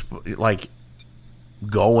you're like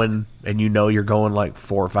going and you're going like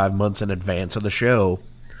 4 or 5 months in advance of the show,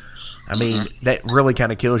 I mean, that really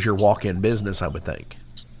kind of kills your walk-in business, I would think.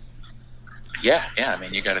 Yeah. I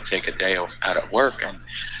mean, you got to take a day out at work,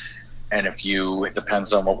 and it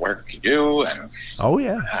depends on what work you do, and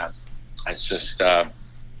it's just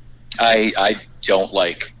I don't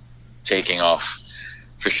like taking off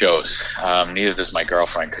for shows. Neither does my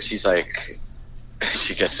girlfriend, because she's like,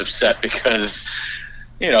 she gets upset because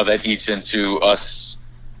that eats into us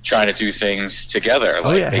trying to do things together,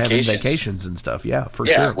 like having vacations and stuff. Yeah, for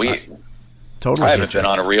sure. I haven't been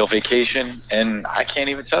on a real vacation, and I can't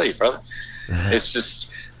even tell you, brother. It's just,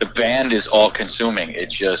 the band is all consuming. It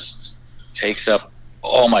just takes up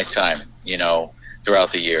all my time,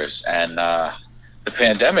 throughout the years. And the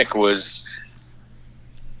pandemic was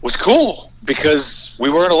cool because we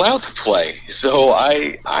weren't allowed to play. So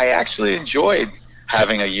I actually enjoyed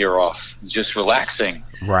having a year off, just relaxing.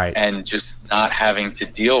 Right. And just not having to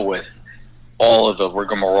deal with all of the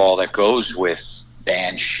rigmarole that goes with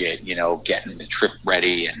band shit, getting the trip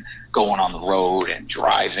ready and going on the road and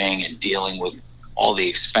driving and dealing with all the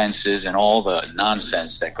expenses and all the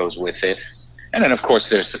nonsense that goes with it. And then, of course,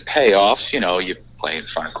 there's the payoffs. You play in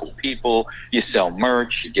front of cool people, you sell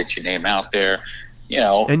merch, you get your name out there,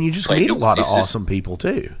 And you just meet a lot of awesome people,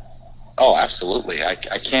 too. Oh, absolutely. I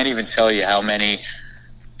can't even tell you how many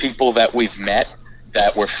people that we've met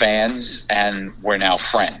that were fans and we're now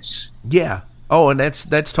friends. Yeah. Oh, and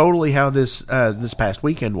that's totally how this past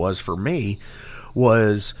weekend was for me.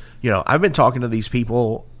 Was, I've been talking to these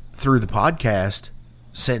people through the podcast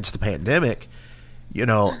since the pandemic,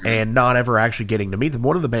 and not ever actually getting to meet them.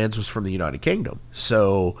 One of the bands was from the United Kingdom,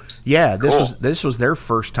 so yeah, this was their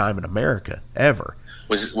first time in America ever.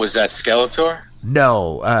 Was that Skeletor?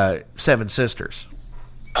 No, Seven Sisters.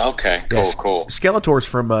 Okay, cool. Skeletor's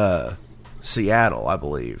from Seattle, I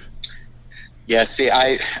believe. Yeah, see,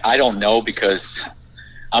 I don't know because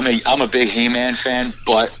I'm a big He-Man fan,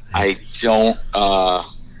 but I don't.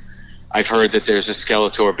 I've heard that there's a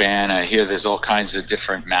Skeletor band. I hear there's all kinds of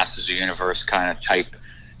different Masters of the Universe kind of type.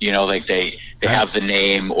 You know, like they have the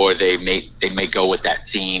name, or they may go with that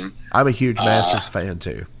theme. I'm a huge Masters fan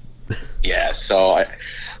too. Yeah, so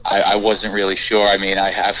I wasn't really sure. I mean,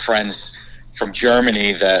 I have friends from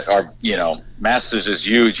Germany that are, you know, Masters is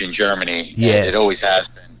huge in Germany. Yes. It always has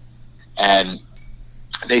been. And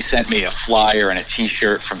they sent me a flyer and a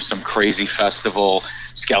T-shirt from some crazy festival.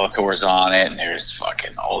 Skeletor's on it, and there's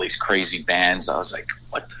fucking all these crazy bands. I was like,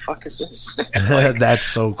 what the fuck is this? Like, that's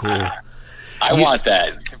so cool. I want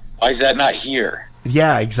that. Why is that not here?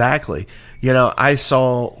 Yeah, exactly. You know, I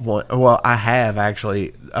saw one. Well, I have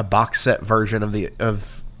actually a box set version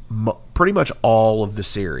of pretty much all of the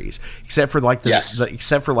series, except for like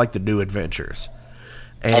the New Adventures.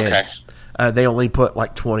 And okay. They only put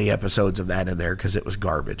like 20 episodes of that in there because it was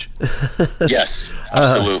garbage. Yes,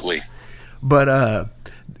 absolutely. But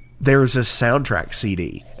there's a soundtrack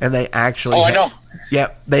CD, and they actually. Oh, I know.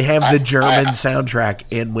 Yep, they have the German soundtrack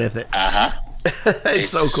in with it. It's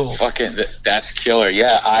so cool. Fucking, that's killer.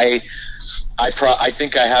 Yeah, I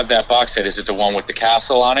think I have that box set. Is it the one with the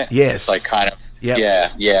castle on it? Yes. It's like kind of. Yep.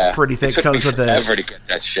 Yeah. It's pretty thick. It took comes me with a. forever to get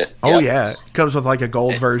that shit. Oh Yep. yeah, it comes with like a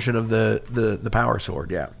gold version of the Power Sword.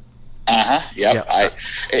 Yeah. Yep.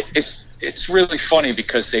 It's really funny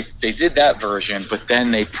because they did that version, but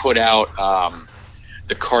then they put out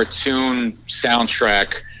the cartoon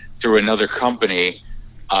soundtrack through another company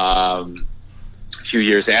a few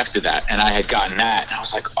years after that, and I had gotten that, and I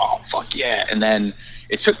was like, oh fuck yeah! And then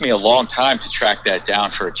it took me a long time to track that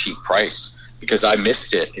down for a cheap price because I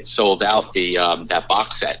missed it. It sold out that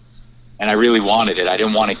box set, and I really wanted it. I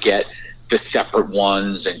didn't want to get the separate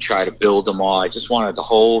ones and try to build them all. I just wanted the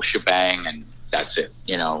whole shebang, and that's it.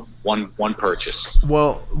 You know, one purchase.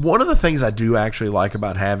 Well, one of the things I do actually like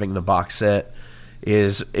about having the box set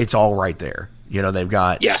is it's all right there. You know, they've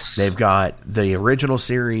got the original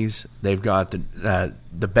series, they've got the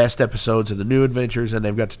best episodes of the New Adventures, and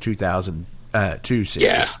they've got the 2002 series.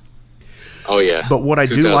 Yeah. Oh yeah. But what I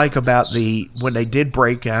do like about when they did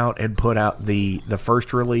break out and put out the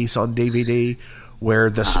first release on DVD, where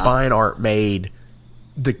the spine art made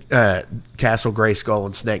the Castle Grayskull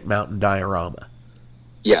and Snake Mountain diorama.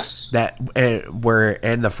 Yes. That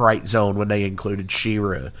and the Fright Zone when they included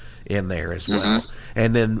She-Ra in there as well.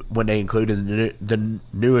 And then when they included the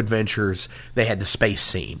new Adventures, they had the space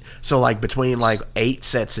scene. So like between like 8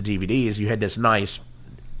 sets of DVDs, you had this nice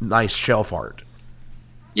shelf art.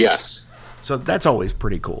 Yes. So that's always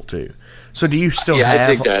pretty cool too. So do you still I have?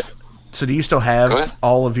 dig that. So do you still have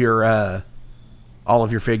all of your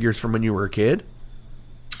figures from when you were a kid?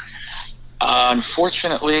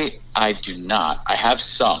 Unfortunately, I do not. I have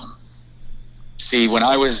some. See, when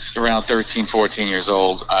I was around 13, 14 years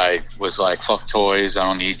old, I was like, fuck toys, I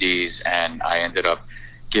don't need these. And I ended up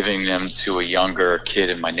giving them to a younger kid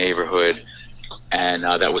in my neighborhood. And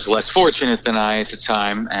that was less fortunate than I at the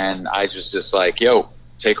time. And I was just like, yo,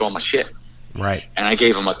 take all my shit. Right. And I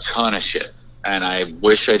gave him a ton of shit. And I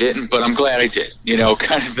wish I didn't, but I'm glad I did, you know,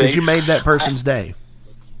 kind of thing. Because you made that person's day.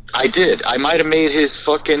 I did. I might have made his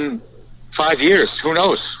fucking 5 years. Who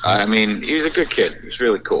knows? I mean, he was a good kid. He was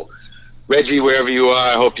really cool. Reggie, wherever you are,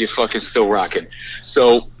 I hope you're fucking still rocking.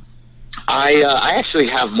 So I actually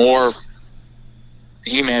have more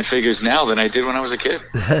He-Man figures now than I did when I was a kid.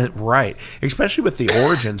 Right. Especially with the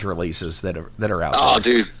Origins releases that are out there. Oh,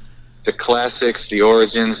 dude. The classics, the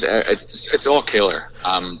Origins, it's all killer.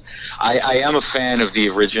 I am a fan of the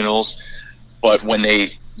originals, but when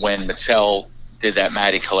Mattel did that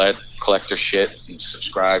Matty collector shit and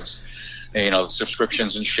subscribes, you know,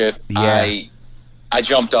 subscriptions and shit, yeah. I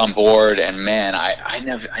jumped on board, and man, I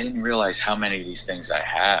didn't realize how many of these things I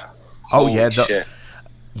have. Oh, Holy shit.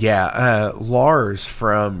 Lars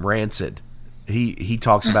from Rancid, he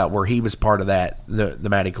talks about where he was part of that, the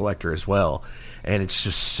Matty collector as well. And it's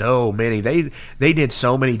just so many. They did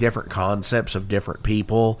so many different concepts of different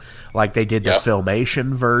people. Like they did the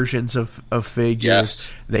Filmation versions of figures. Yes.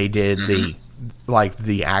 They did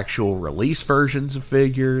the actual release versions of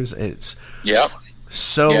figures. It's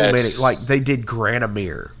so many. Like they did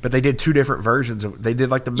Granomir, but they did 2 different versions of. They did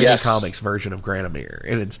like the mini comics version of Granomir,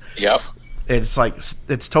 and it's like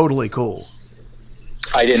it's totally cool.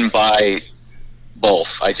 I didn't buy both.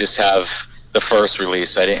 I just have the first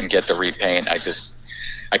release. I didn't get the repaint.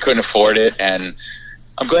 I couldn't afford it, and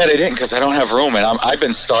I'm glad I didn't, because I don't have room, and I've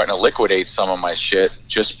been starting to liquidate some of my shit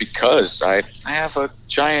just because I have a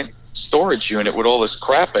giant storage unit with all this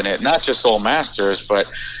crap in it. Not just all Masters, but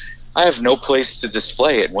I have no place to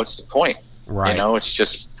display it. What's the point? Right. You know, it's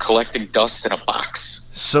just collecting dust in a box.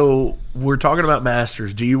 So we're talking about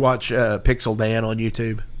Masters. Do you watch Pixel Dan on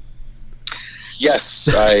YouTube? Yes,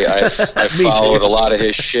 I followed a lot of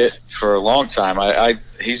his shit for a long time.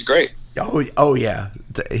 He's great. Oh yeah,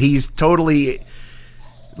 he's totally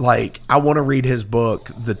like. I want to read his book,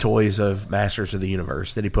 The Toys of Masters of the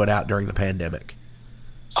Universe, that he put out during the pandemic.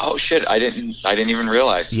 Oh shit! I didn't even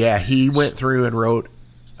realize. Yeah, he went through and wrote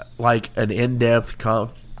like an in-depth,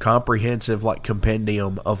 comprehensive like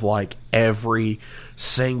compendium of like every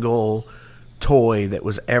single toy that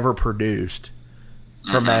was ever produced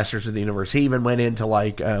from Masters of the Universe. He even went into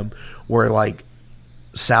like where like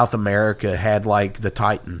South America had like the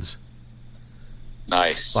Titans,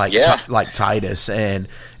 Nice, like like Titus and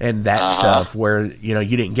that stuff, where you know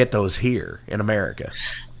you didn't get those here in America.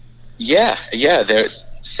 Yeah. They're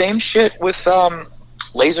same shit with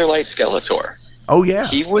Laser Light Skeletor. Oh yeah,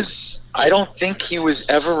 I don't think he was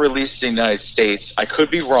ever released in the United States. I could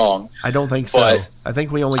be wrong. I don't think so. But I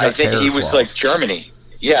think we only got. I think he was Claws. like Germany.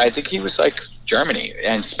 Yeah, I think he was like Germany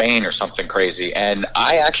and Spain or something crazy. And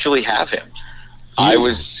I actually have him.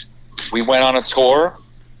 We went on a tour.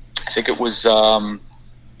 I think it was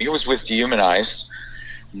with Dehumanized.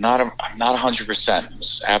 I'm not 100%. It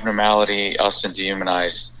was Abnormality, us, and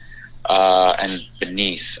Dehumanized, and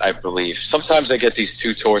Beneath, I believe. Sometimes I get these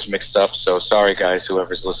two tours mixed up, so sorry guys,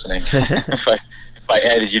 whoever's listening, if I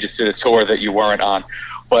added you to the tour that you weren't on.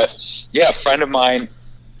 But yeah, a friend of mine,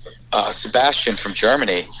 Sebastian from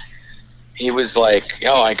Germany, he was like,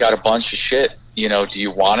 yo, I got a bunch of shit, you know, do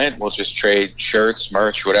you want it? We'll just trade shirts,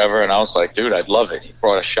 merch, whatever. And I was like, dude, I'd love it. He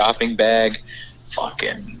brought a shopping bag.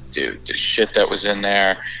 Fucking dude, the shit that was in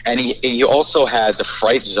there. And he also had the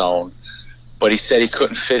Fright Zone, but he said he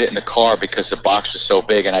couldn't fit it in the car because the box was so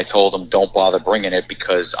big. And I told him, don't bother bringing it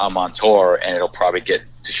because I'm on tour and it'll probably get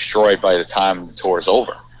destroyed by the time the tour's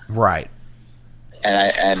over. Right.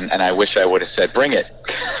 And I wish I would have said bring it,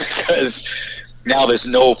 because now there's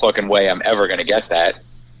no fucking way I'm ever going to get that.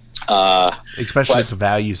 Especially with the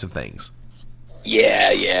values of things.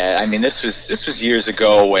 Yeah. I mean, this was years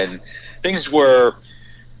ago when things were,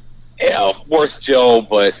 you know, worth dough,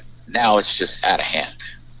 but now it's just out of hand.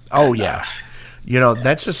 Oh yeah. You know,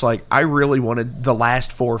 that's just like, I really wanted the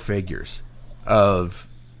last 4 figures of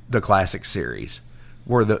the classic series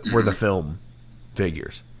were the film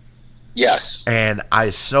figures. Yes. And I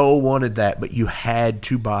so wanted that, but you had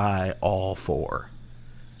to buy all 4.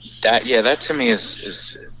 That to me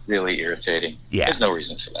is really irritating. Yeah. There's no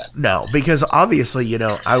reason for that. No, because obviously, you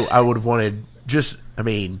know, I would have wanted just, I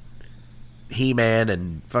mean, He-Man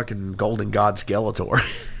and fucking Golden God Skeletor.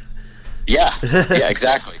 Yeah,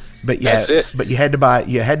 exactly. But yeah, that's it. But you had to buy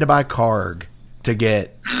Karg to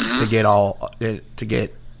get a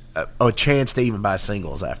chance to even buy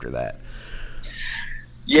singles after that.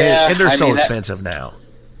 Yeah, and they're expensive now.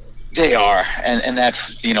 They are, and that,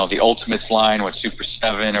 you know, the Ultimates line with Super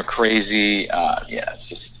 7 are crazy. It's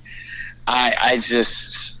just, I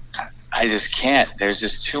just can't. There's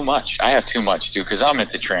just too much. I have too much too, because I'm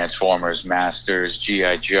into Transformers, Masters,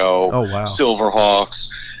 G.I. Joe, oh, wow. Silverhawks,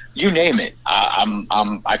 you name it.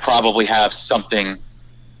 I probably have something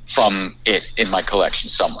from it in my collection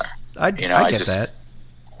somewhere. I get that.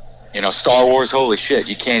 You know, Star Wars. Holy shit!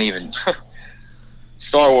 You can't even.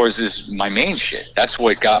 Star Wars is my main shit. That's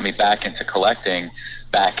what got me back into collecting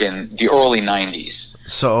back in the early 90s.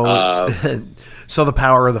 So, so the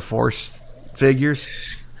Power of the Force figures?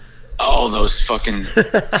 Oh, those fucking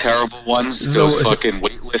terrible ones. Those fucking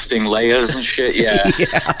weightlifting Leias and shit. Yeah.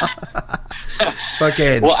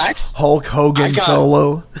 Fucking Hulk Hogan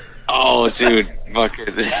solo. Oh, dude.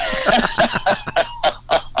 Fucking.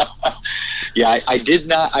 Yeah, I did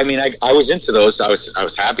not. I mean, I was into those. I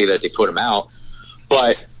was happy that they put them out.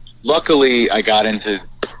 But luckily, I got into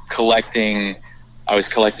collecting. I was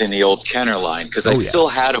collecting the old Kenner line because I still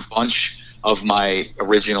had a bunch of my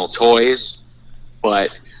original toys, but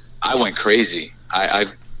I went crazy.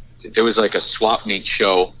 There was like a swap meet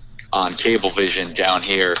show on Cablevision down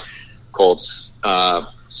here called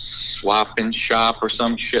Swap and Shop or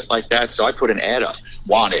some shit like that. So I put an ad up: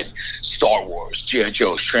 wanted Star Wars, G.I.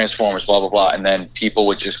 Joe's, Transformers, blah blah blah, and then people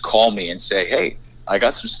would just call me and say, "Hey, I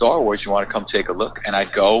got some Star Wars. You want to come take a look?" And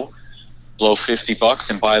I'd go, blow $50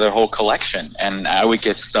 and buy their whole collection. And I would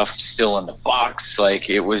get stuff still in the box.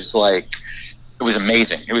 It was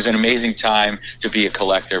amazing. It was an amazing time to be a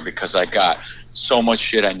collector because I got so much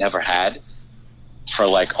shit I never had for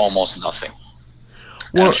like almost nothing.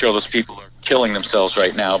 Well, I'm sure those people are killing themselves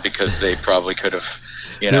right now because they probably could have,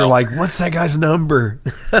 They're like, what's that guy's number?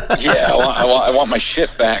 Yeah, I want my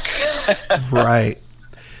shit back. Right.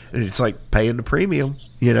 And it's like paying the premium.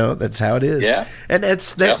 That's how it is. Yeah. And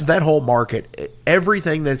it's that whole market,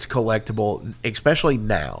 everything that's collectible, especially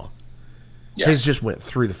now, has just went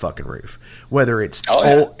through the fucking roof. Whether it's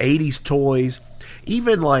old 80s toys,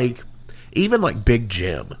 even like Big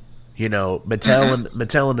Jim, Mattel in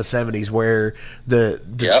the 70s, where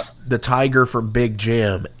the tiger from Big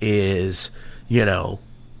Jim is,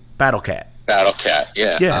 Battle Cat. Battle Cat,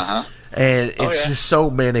 yeah. Uh-huh. And it's just so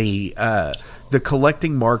many. The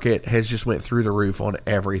collecting market has just went through the roof on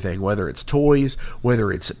everything, whether it's toys, whether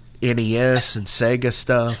it's NES and Sega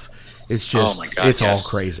stuff. It's just, all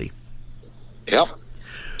crazy. Yep.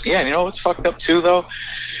 Yeah, and you know what's fucked up too, though?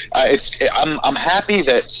 I'm happy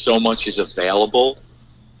that so much is available,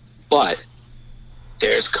 but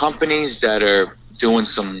there's companies that are doing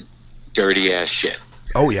some dirty ass shit.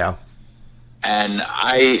 Oh yeah. And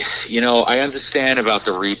I understand about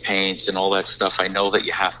the repaints and all that stuff. I know that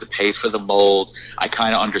you have to pay for the mold. I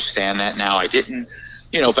kind of understand that now. I didn't,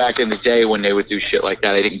 back in the day when they would do shit like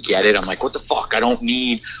that, I didn't get it. I'm like, what the fuck? I don't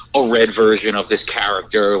need a red version of this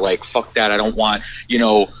character. Like, fuck that. I don't want,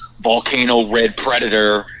 Volcano Red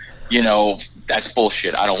Predator. That's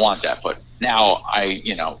bullshit. I don't want that. But now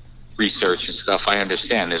research and stuff, I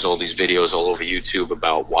understand there's all these videos all over YouTube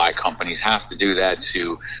about why companies have to do that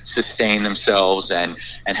to sustain themselves and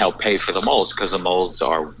help pay for the molds, because the molds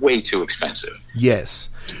are way too expensive. Yes.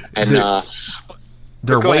 And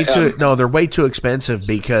they're way too expensive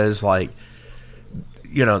because they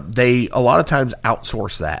a lot of times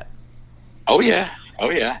outsource that. Oh yeah.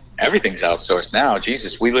 Everything's outsourced now.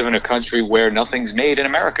 Jesus, we live in a country where nothing's made in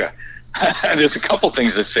America. There's a couple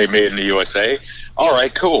things that say made in the USA. All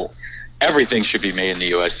right, cool. Everything should be made in the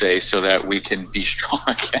USA so that we can be strong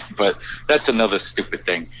again. But that's another stupid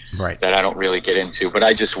thing that I don't really get into. But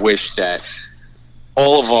I just wish that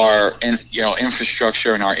all of our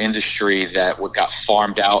infrastructure in our industry that got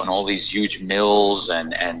farmed out, and all these huge mills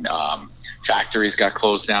and factories got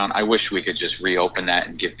closed down, I wish we could just reopen that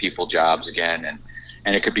and give people jobs again,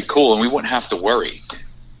 and it could be cool, and we wouldn't have to worry.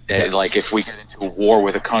 Like, if we get into a war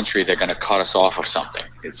with a country, they're going to cut us off of something.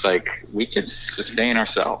 It's like, we can sustain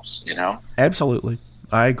ourselves, Absolutely.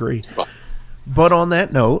 I agree. But on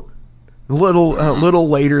that note, a little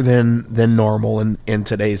later than normal in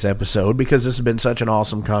today's episode, because this has been such an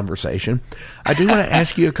awesome conversation, I do want to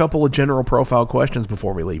ask you a couple of general profile questions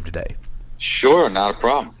before we leave today. Sure, not a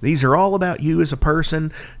problem. These are all about you as a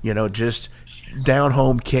person, just down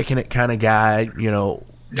home kicking it kind of guy, All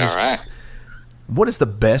right. What is the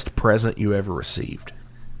best present you ever received?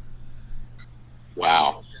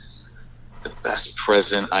 Wow. The best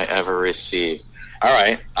present I ever received. All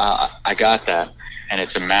right. I got that. And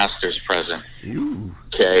it's a master's present. Ooh.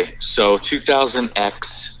 Okay. So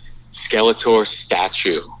 2000X Skeletor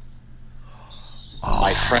statue. Oh.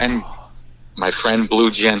 My friend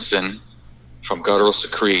Blue Jensen from Guttural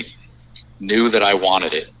Secrete knew that I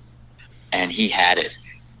wanted it. And he had it.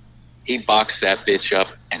 He boxed that bitch up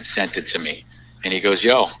and sent it to me. And he goes,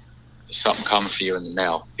 yo, there's something coming for you in the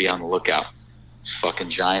mail. Be on the lookout. This fucking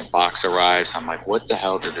giant box arrives. I'm like, what the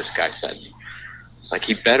hell did this guy send me? It's like,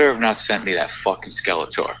 he better have not sent me that fucking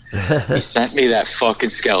Skeletor. He sent me that fucking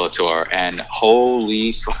Skeletor, and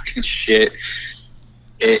holy fucking shit,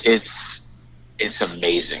 it's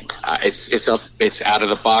amazing. It's out of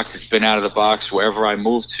the box. It's been out of the box. Wherever I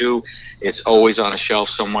move to, it's always on a shelf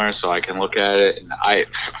somewhere so I can look at it. And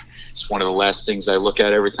it's one of the last things I look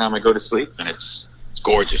at every time I go to sleep, and it's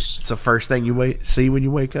gorgeous. It's the first thing you see when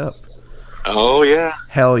you wake up. Oh yeah,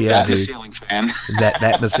 hell yeah, that dude. And the ceiling fan. that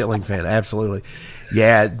and the ceiling fan, absolutely.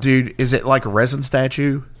 Yeah, dude. Is it like a resin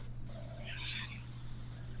statue?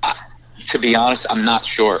 To be honest, I'm not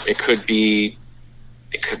sure. It could be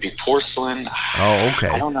porcelain. Oh, okay.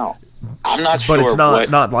 I don't know. I'm not sure. But it's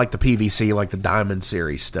not like the PVC, like the Diamond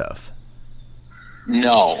Series stuff.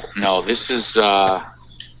 No. This is.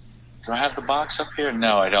 Do I have the box up here?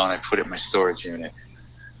 No, I don't. I put it in my storage unit.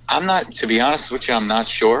 I'm not, to be honest with you, I'm not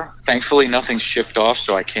sure. Thankfully, nothing's shipped off,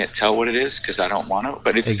 so I can't tell what it is because I don't want to.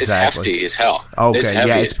 But it's hefty as hell.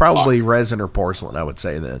 Okay, it's probably resin or porcelain, I would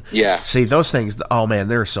say then. Yeah. See, those things, oh man,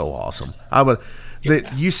 they're so awesome.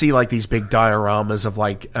 You see like these big dioramas of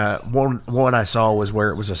like, one I saw was where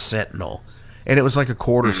it was a Sentinel, and it was like a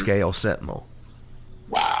quarter scale Sentinel.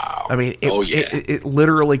 Wow. I mean, it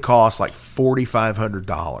literally cost like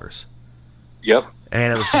 $4,500. Yep.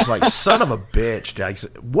 And it was just like, son of a bitch. Like,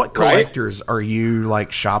 what collectors are you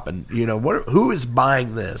like shopping? Who is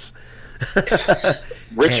buying this?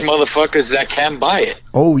 Rich motherfuckers that can buy it.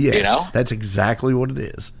 Oh yes, that's exactly what it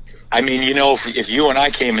is. I mean, if you and I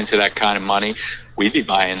came into that kind of money, we'd be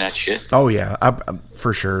buying that shit. Oh yeah,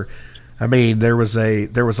 for sure. I mean, there was a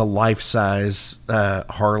life-size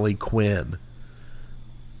Harley Quinn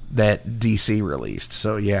that DC released.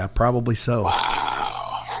 So yeah, probably so.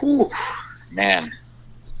 Wow. Whew. Man.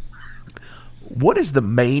 What is the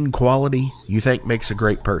main quality you think makes a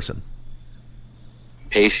great person?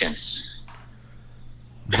 Patience.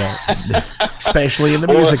 Especially in the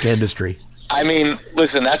music industry. I mean,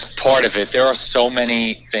 listen, that's part of it. There are so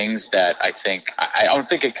many things that I don't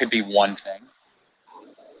think it could be one thing.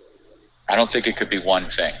 I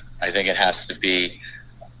think it has to be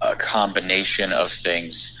a combination of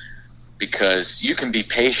things, because you can be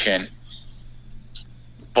patient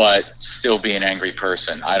but still be an angry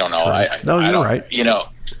person. I don't know. You're right.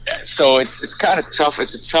 So it's kind of tough.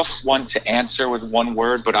 It's a tough one to answer with one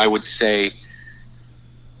word, but I would say,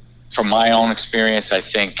 from my own experience, I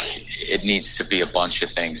think it needs to be a bunch of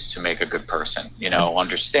things to make a good person.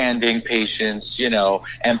 Understanding, patience,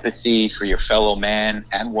 empathy for your fellow man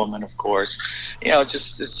and woman, of course.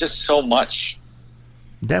 It's just so much.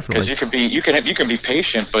 Definitely. Because you can be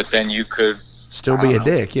patient, but then you could still be a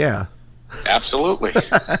dick. Yeah. Absolutely.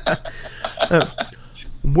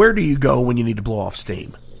 Where do you go when you need to blow off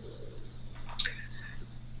steam?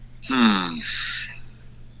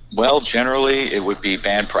 Well, generally, it would be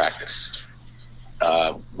band practice.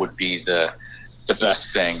 Would be the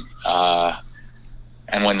best thing.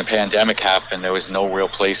 And when the pandemic happened, there was no real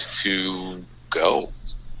place to go.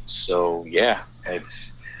 So yeah,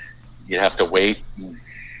 you'd have to wait.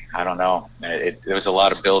 I don't know. There was a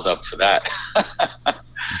lot of build up for that.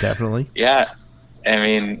 Definitely. Yeah. I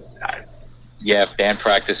mean, band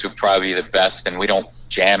practice would probably be the best, and we don't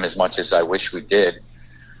jam as much as I wish we did.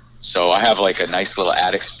 So I have like a nice little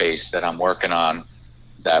attic space that I'm working on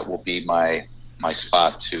that will be my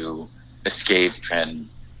spot to escape and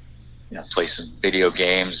play some video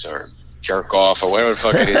games or jerk off or whatever the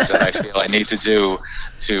fuck it is that I feel I need to do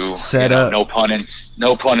to set up. No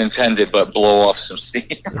pun intended, but blow off some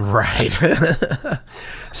steam. Right.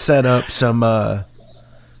 set up some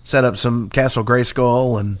Castle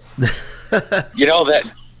Grayskull and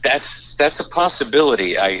that's a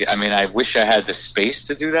possibility. I mean, I wish I had the space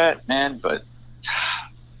to do that, man, but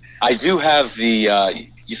I do have the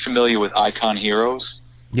you familiar with Icon Heroes?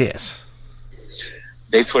 Yes.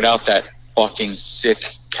 They put out that fucking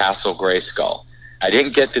sick Castle Grayskull. I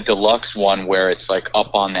didn't get the deluxe one where it's like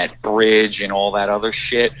up on that bridge and all that other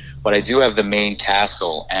shit, but I do have the main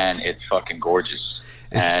castle, and it's fucking gorgeous.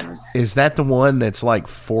 Is that the one that's like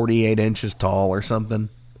 48 inches tall or something?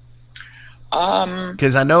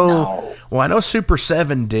 Because I know, no. Well, I know Super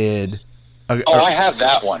 7 did. I have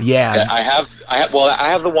that one. Yeah, I have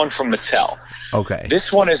the one from Mattel. Okay.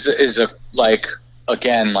 This one is like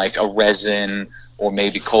a resin or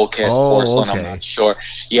maybe cold cast porcelain. Okay. I'm not sure.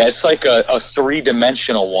 Yeah, it's like a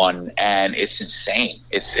 3-dimensional one, and it's insane.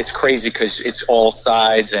 It's crazy because it's all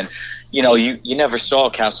sides, and you never saw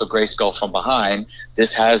Castle Grayskull from behind.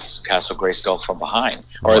 This has Castle Grayskull from behind,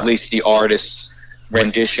 or at least the artist's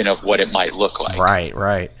rendition of what it might look like.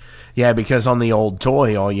 Right. Yeah, because on the old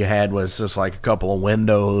toy, all you had was just like a couple of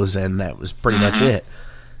windows, and that was pretty much it.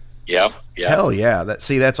 Yep. Hell yeah!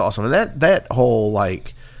 That's awesome. And that whole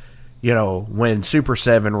when Super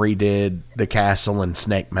 7 redid the castle in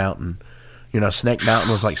Snake Mountain, Snake Mountain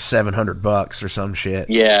was like $700 or some shit.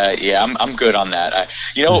 Yeah. I'm good on that.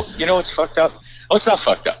 You know what's fucked up? Oh, it's not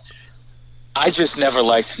fucked up. I just never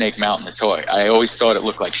liked Snake Mountain, the toy. I always thought it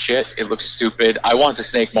looked like shit. It looked stupid. I want the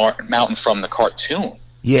Snake Mountain from the cartoon.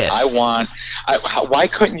 Yes. Why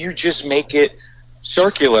couldn't you just make it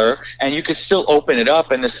circular, and you could still open it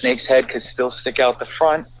up, and the snake's head could still stick out the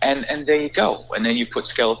front, and there you go. And then you put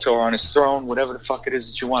Skeletor on his throne, whatever the fuck it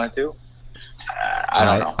is that you want to do. I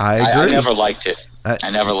don't know. I agree. I never liked it.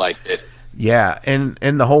 I never liked it. Yeah, and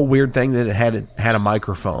the whole weird thing that it had a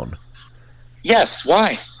microphone. Yes,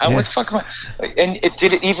 why? What the fuck am I? And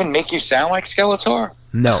did it even make you sound like Skeletor?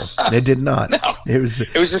 No, it did not. No. It was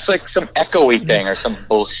just like some echoey thing or some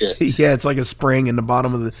bullshit. Yeah, it's like a spring in the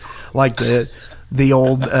bottom of the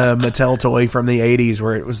old Mattel toy from the 80s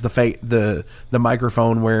where it was the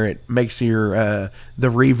microphone where it makes your the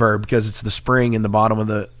reverb because it's the spring in the bottom of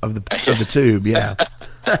the tube. Yeah.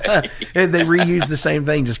 And they reused the same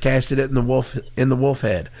thing, just casted it in the wolf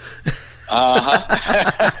head.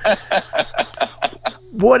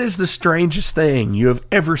 What is the strangest thing you have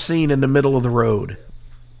ever seen in the middle of the road?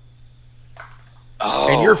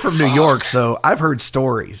 And you're from New York, so I've heard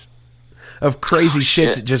stories of crazy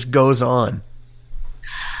shit that just goes on.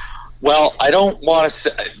 Well, I don't want to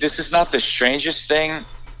say, this is not the strangest thing.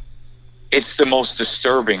 It's the most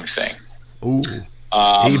disturbing thing. Ooh.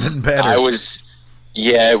 Even better.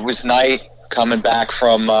 It was night coming back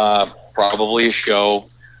from probably a show.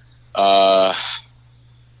 I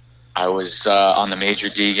was on the Major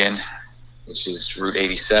Deegan, which is Route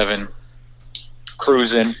 87,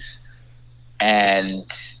 cruising, and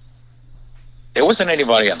there wasn't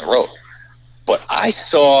anybody on the road. But I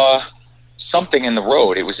saw something in the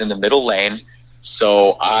road. It was in the middle lane.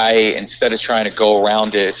 So instead of trying to go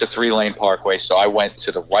around it, it's a 3-lane parkway, so I went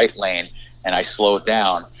to the right lane and I slowed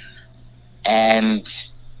down. And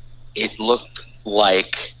it looked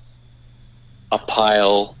like a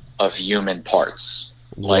pile of human parts.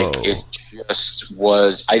 Whoa. Like it just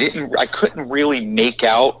was, I couldn't really make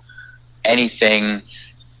out anything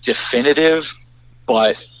definitive,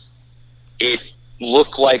 but it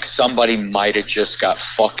looked like somebody might have just got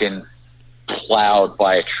fucking plowed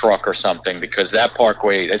by a truck or something, because that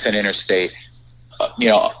parkway, that's an interstate.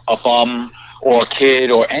 A bum or a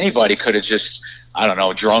kid or anybody could have just, I don't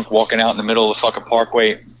know, drunk walking out in the middle of the fucking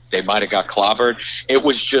parkway, they might have got clobbered. It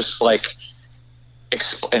was just like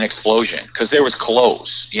an explosion, because there was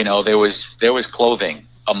clothes, there was clothing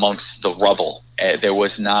amongst the rubble. It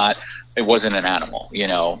wasn't an animal,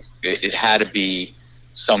 it had to be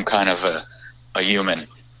some kind of a human.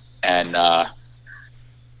 And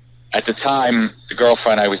at the time, the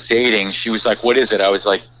girlfriend I was dating, she was like, "What is it?" I was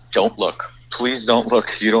like, "Don't look. Please don't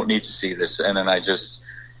look. You don't need to see this." And then I just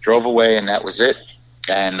drove away, and that was it.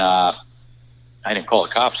 And I didn't call the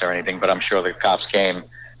cops or anything, but I'm sure the cops came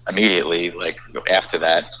immediately, like, after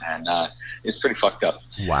that. And it's pretty fucked up.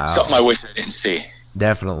 Wow. Something I wish I didn't see.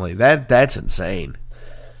 Definitely. That's insane.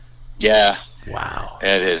 Yeah. Wow.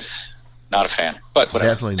 It is. Not a fan, but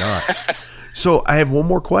whatever. Definitely not. So I have one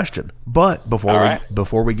more question, but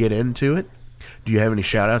before we get into it, do you have any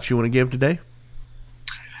shout outs you want to give today?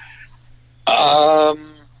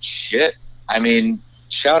 Shit. I mean,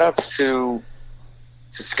 shout outs to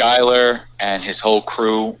Skylar and his whole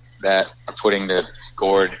crew that are putting the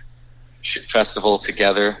Gourd Festival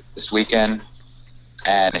together this weekend,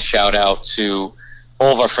 and a shout out to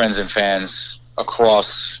all of our friends and fans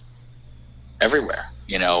across everywhere,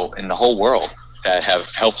 in the whole world, that have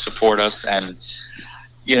helped support us and,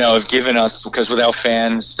 have given us, because without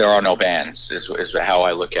fans, there are no bands, is how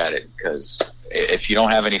I look at it. Because if you don't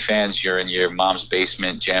have any fans, you're in your mom's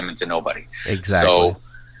basement jamming to nobody. Exactly. So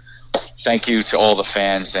thank you to all the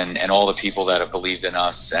fans and all the people that have believed in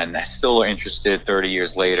us and still are interested 30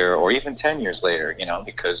 years later, or even 10 years later,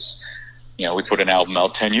 because, we put an album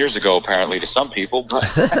out 10 years ago, apparently, to some people. But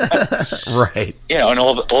right. And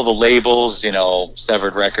all the labels,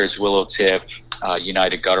 Severed Records, Willow Tip,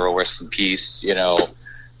 United Guttural, rest in peace,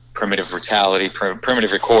 Primitive Brutality,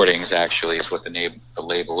 Primitive Recordings, actually, is what the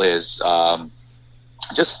label is.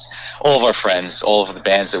 Just all of our friends, all of the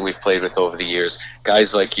bands that we've played with over the years,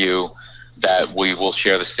 guys like you that we will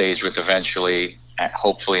share the stage with eventually,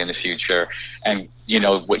 hopefully in the future. And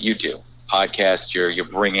what you do, podcast, you're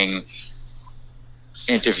bringing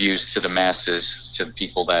interviews to the masses, to the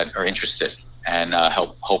people that are interested, and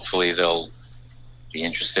hopefully they'll be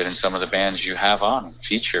interested in some of the bands you have on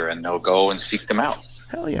feature, and they'll go and seek them out.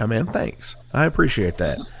 Hell yeah, man. Thanks. I appreciate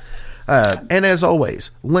that. And as always,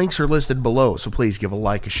 links are listed below, so please give a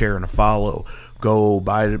like, a share, and a follow. Go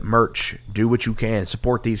buy merch. Do what you can.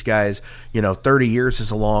 Support these guys. 30 years is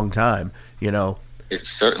a long time, It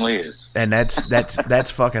certainly is. And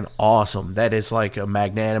that's fucking awesome. That is like a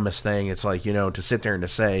magnanimous thing. It's like, to sit there and to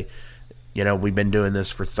say, we've been doing this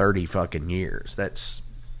for 30 fucking years. That's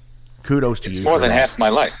kudos to you. It's more than half my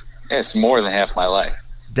life. Yeah, it's more than half my life.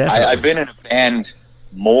 Definitely. I've been in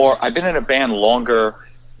a band longer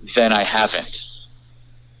than I haven't.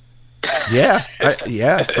 Yeah.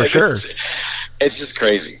 For sure. It's just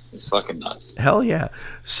crazy. It's fucking nuts. Hell yeah.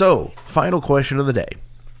 So, final question of the day.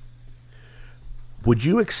 Would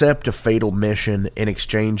you accept a fatal mission in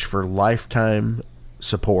exchange for lifetime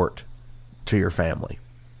support to your family?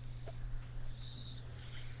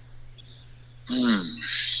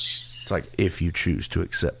 It's like, if you choose to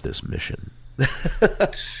accept this mission.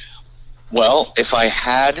 Well, if I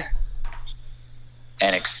had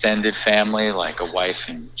an extended family, like a wife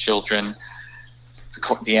and children,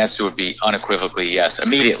 the answer would be unequivocally yes,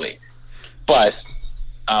 immediately. But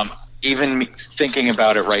even thinking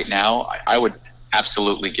about it right now, I would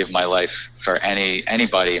absolutely give my life for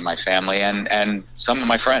anybody in my family and some of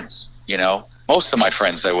my friends. Most of my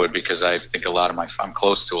friends I would, because I think I'm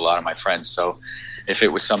close to a lot of my friends. So if it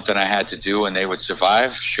was something I had to do and they would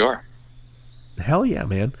survive, sure. Hell yeah,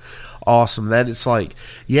 man. Awesome. That it's like,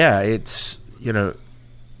 yeah, it's,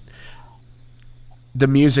 the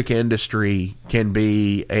music industry can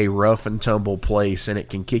be a rough and tumble place, and it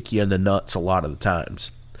can kick you in the nuts a lot of the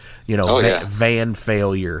times. van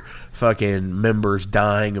failure, fucking members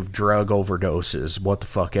dying of drug overdoses, what the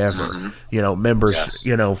fuck ever. Members,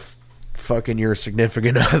 fucking your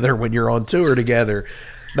significant other when you're on tour together.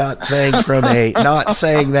 Not saying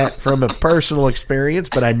that from a personal experience,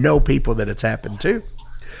 but I know people that it's happened to.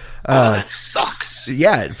 That sucks.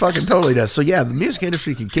 Yeah, it fucking totally does. So yeah, the music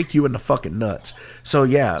industry can kick you in the fucking nuts. So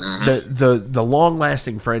yeah, the long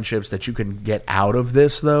lasting friendships that you can get out of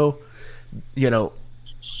this, though,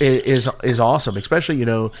 is awesome.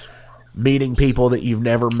 Especially meeting people that you've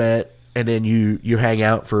never met, and then you hang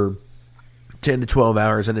out for 10 to 12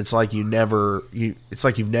 hours, and it's like you've never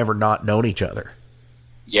not known each other.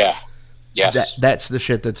 Yeah. Yes. That's the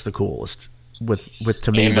shit that's the coolest with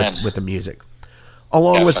to me with the music.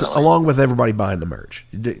 Along Definitely. with everybody buying the merch.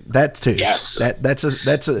 That too. Yes. That's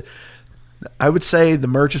a I would say the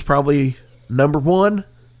merch is probably number one.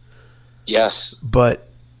 Yes. But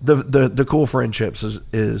the cool friendships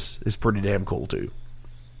is pretty damn cool too.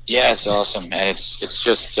 Yeah, it's awesome. And it's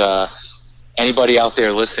just anybody out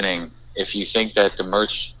there listening, if you think that the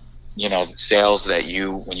merch, sales that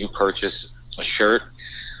when you purchase a shirt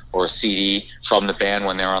or a CD from the band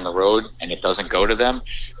when they're on the road and it doesn't go to them,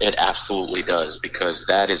 it absolutely does, because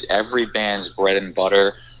that is every band's bread and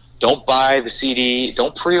butter. Don't buy the CD,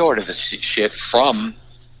 don't pre-order the shit from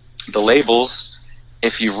the labels.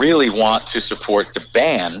 If you really want to support the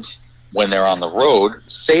band when they're on the road,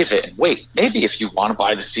 save it and wait. Maybe if you want to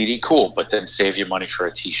buy the CD, cool, but then save your money for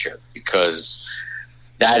a t-shirt, because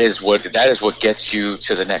that is what gets you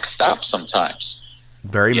to the next stop sometimes.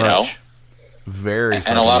 Very much. Very,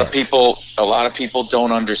 and a lot of people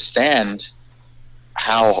don't understand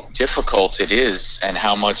how difficult it is and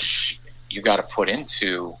how much you got to put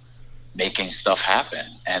into making stuff happen.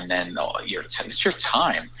 And then it's your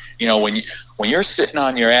time. When you're sitting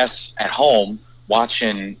on your ass at home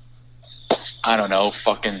watching, I don't know,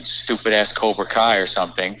 fucking stupid ass Cobra Kai or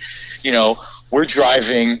something, we're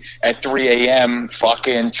driving at 3 a.m.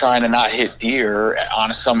 fucking trying to not hit deer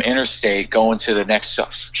on some interstate going to the next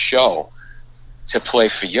show to play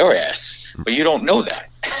for your ass, but you don't know that.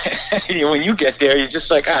 When you get there, you're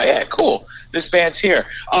just like, yeah, cool, this band's here.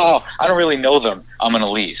 Oh, I don't really know them, I'm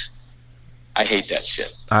gonna leave. I hate that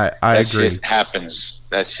shit. I agree.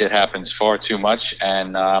 That shit happens far too much,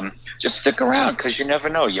 and just stick around, because you never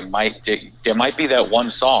know. There might be that one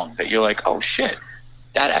song that you're like, oh shit,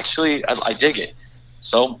 that actually I dig it,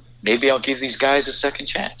 so maybe I'll give these guys a second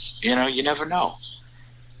chance. You never know.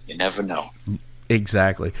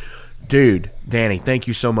 Exactly. Dude, Danny, thank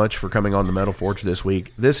you so much for coming on the Metal Forge this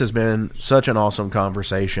week. This has been such an awesome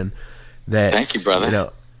conversation. Thank you,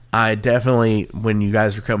 brother. I definitely, when you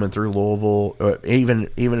guys are coming through Louisville, even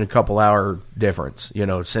a couple hour difference,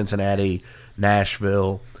 Cincinnati,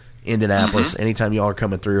 Nashville, Indianapolis, anytime y'all are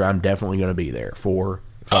coming through, I'm definitely going to be there for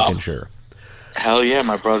fucking sure. Hell yeah,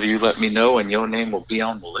 my brother. You let me know, and your name will be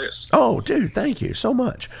on the list. Oh, dude, thank you so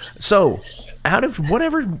much. So, out of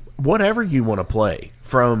whatever you want to play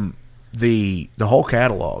from the whole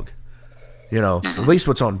catalog, at least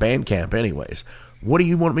what's on Bandcamp anyways, what do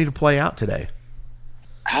you want me to play out today?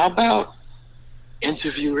 How about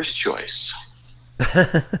Interviewer's Choice?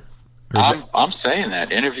 I'm saying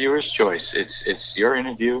that, Interviewer's Choice. It's your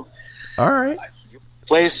interview. All right.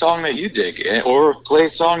 Play a song that you dig, or play a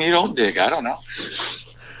song you don't dig. I don't know.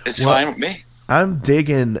 It's fine with me. I'm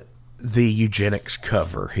digging the Eugenics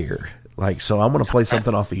cover here. So I'm going to play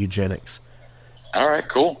something off of Eugenics. All right,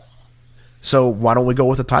 cool. So why don't we go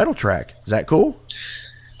with the title track? Is that cool?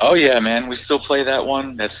 Oh, yeah, man. We still play that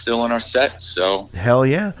one. That's still in our set, so... Hell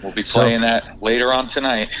yeah. We'll be playing that later on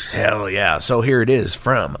tonight. Hell yeah. So here it is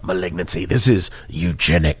from Malignancy. This is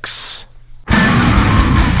Eugenics.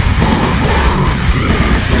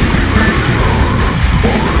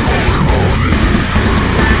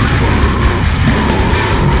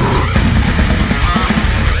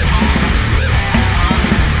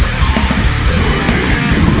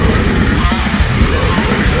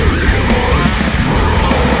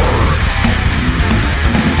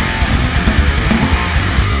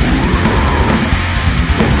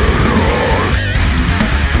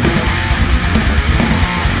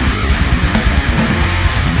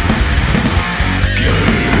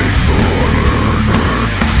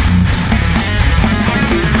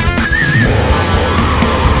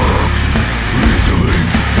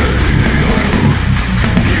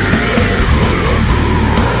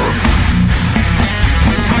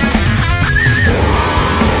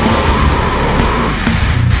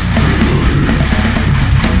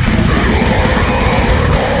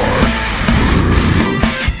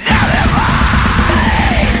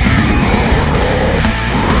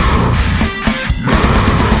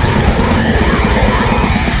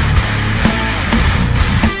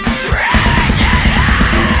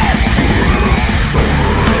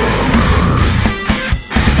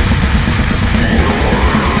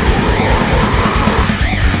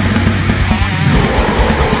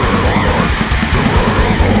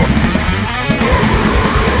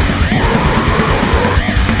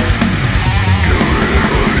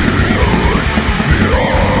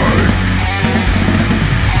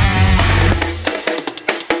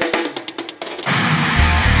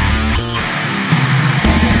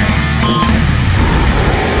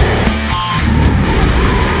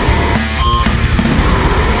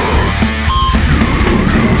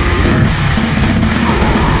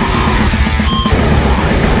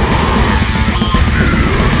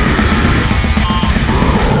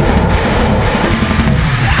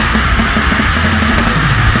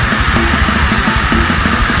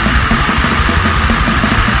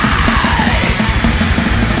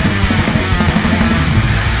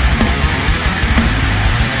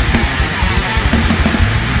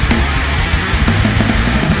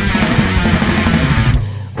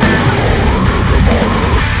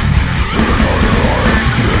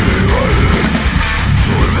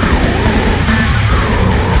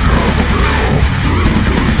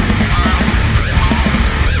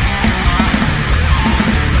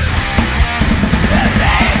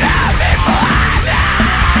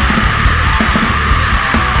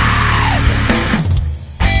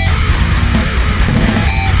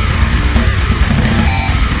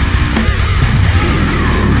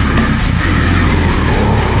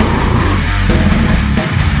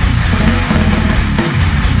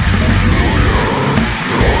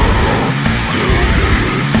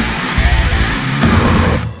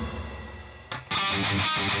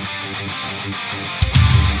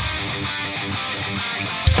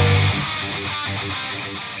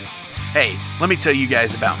 Hey, let me tell you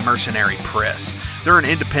guys about Mercenary Press. They're an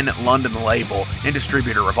independent London label and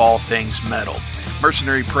distributor of all things metal.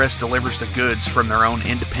 Mercenary Press delivers the goods from their own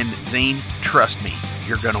independent zine. Trust me,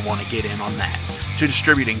 you're going to want to get in on that. To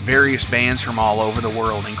distributing various bands from all over the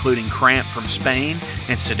world, including Cramp from Spain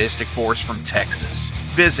and Sadistic Force from Texas.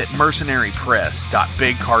 Visit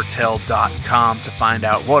mercenarypress.bigcartel.com to find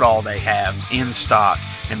out what all they have in stock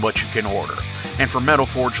and what you can order. And for Metal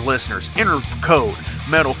Forge listeners, enter code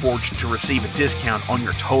MetalForge to receive a discount on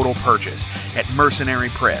your total purchase at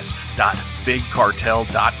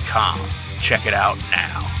mercenarypress.bigcartel.com. Check it out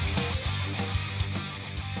now.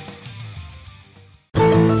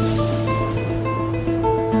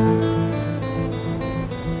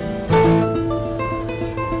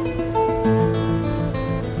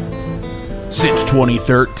 Since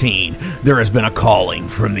 2013, there has been a calling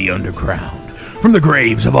from the underground, from the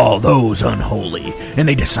graves of all those unholy, and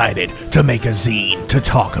they decided to make a zine to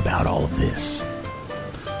talk about all of this.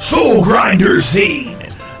 Soul Grinder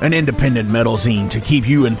Zine, an independent metal zine to keep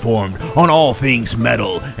you informed on all things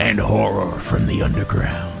metal and horror from the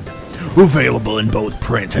underground. Available in both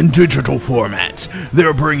print and digital formats,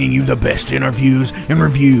 they're bringing you the best interviews and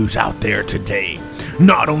reviews out there today.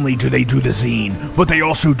 Not only do they do the zine, but they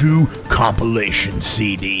also do compilation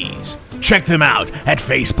CDs. Check them out at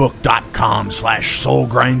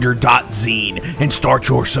facebook.com/soulgrinder.zine and start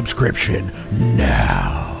your subscription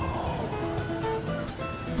now.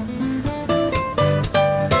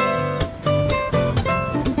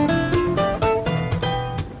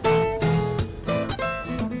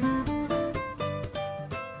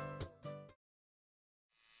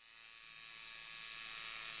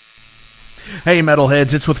 Hey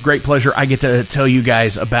Metalheads, it's with great pleasure I get to tell you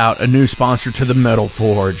guys about a new sponsor to the Metal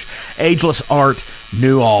Forge, Ageless Art,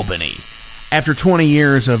 New Albany. After 20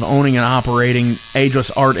 years of owning and operating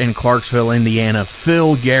Ageless Art in Clarksville, Indiana,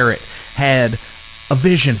 Phil Garrett had a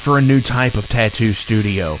vision for a new type of tattoo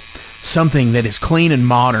studio. Something that is clean and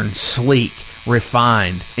modern, sleek,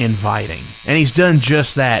 refined, inviting. And he's done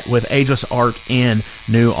just that with Ageless Art in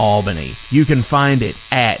New Albany. You can find it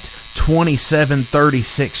at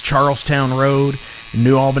 2736 Charlestown Road,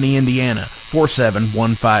 New Albany, Indiana,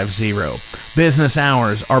 47150. Business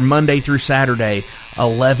hours are Monday through Saturday,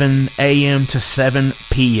 11 a.m. to 7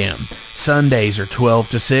 p.m. Sundays are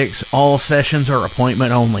 12 to 6. All sessions are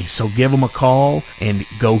appointment only, so give them a call and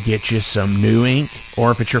go get you some new ink.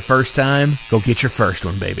 Or if it's your first time, go get your first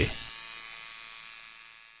one, baby.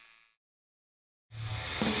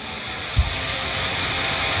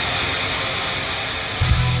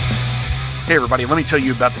 Hey everybody, let me tell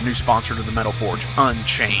you about the new sponsor to the Metal Forge,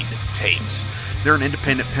 Unchained Tapes. They're an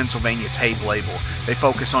independent Pennsylvania tape label. They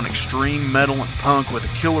focus on extreme metal and punk with a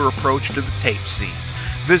killer approach to the tape scene.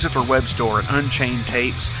 Visit their web store at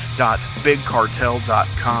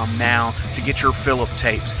unchainedtapes.bigcartel.com now to get your fill of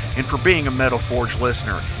tapes. And for being a Metal Forge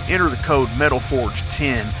listener, enter the code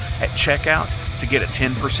MetalForge10 at checkout to get a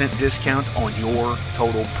 10% discount on your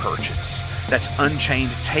total purchase. That's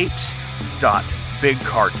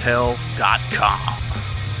unchainedtapes.bigcartel.com.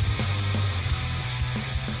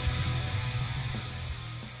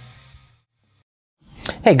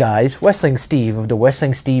 Hey guys, Wrestling Steve of the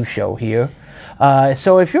Wrestling Steve Show here.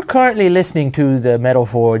 So if you're currently listening to the Metal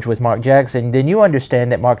Forge with Mark Jackson, then you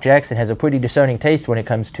understand that Mark Jackson has a pretty discerning taste when it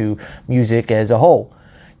comes to music as a whole.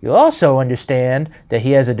 You'll also understand that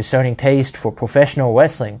he has a discerning taste for professional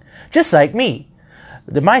wrestling, just like me.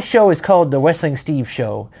 My show is called the Wrestling Steve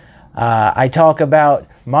Show. I talk about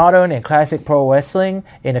modern and classic pro wrestling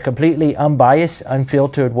in a completely unbiased,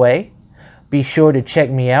 unfiltered way. Be sure to check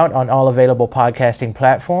me out on all available podcasting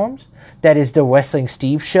platforms. That is the Wrestling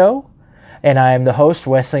Steve Show. And I am the host,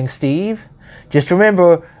 Wrestling Steve. Just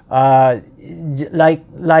remember, like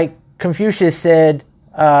Confucius said,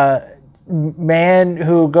 man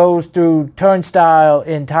who goes through turnstile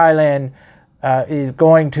in Thailand is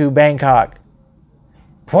going to Bangkok.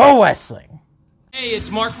 Pro wrestling. Hey, it's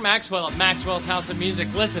Mark Maxwell at Maxwell's House of Music.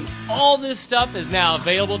 Listen, all this stuff is now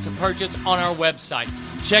available to purchase on our website.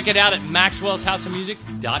 Check it out at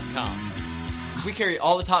maxwellshouseofmusic.com. We carry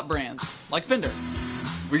all the top brands, like Fender.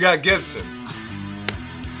 We got Gibson.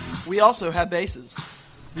 We also have basses.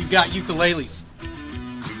 We've got ukuleles.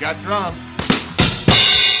 We got drums.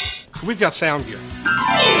 We've got sound gear.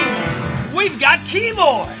 We've got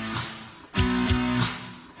keyboards.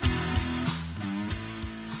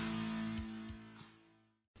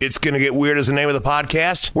 It's Gonna Get Weird is the name of the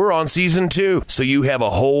podcast. We're on season 2, so you have a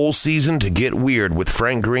whole season to get weird with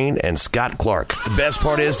Frank Green and Scott Clark. The best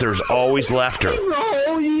part is there's always laughter.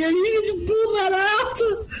 Oh, yeah, you need to pull that out.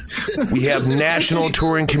 We have national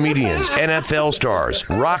touring comedians, NFL stars,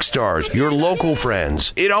 rock stars, your local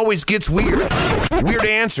friends. It always gets weird. Weird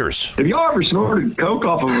answers. Have y'all ever snorted coke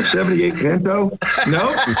off of a 78 Pinto?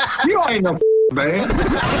 No? You ain't no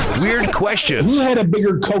man. Weird questions. Who had a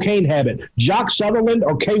bigger cocaine habit, Jock Sutherland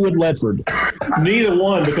or Kaywood Ledford? Neither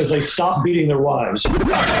one, because they stopped beating their wives.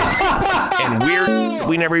 And weird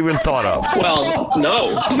we never even thought of. Well,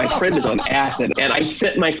 no. My friend is on acid, and I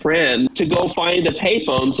sent my friend to go find a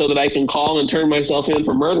payphone so that I can call and turn myself in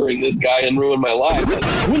for murdering this guy and ruin my life.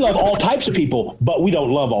 We love all types of people, but we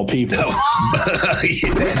don't love all people.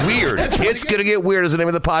 Weird. It's Gonna Get Weird is the name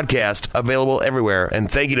of the podcast, available everywhere. And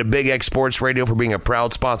thank you to Big X Sports Radio for being a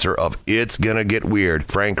proud sponsor of It's Gonna Get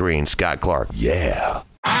Weird. Frank Green, Scott Clark. Yeah.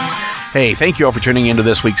 Hey, thank you all for tuning into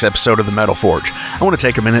this week's episode of The Metal Forge. I want to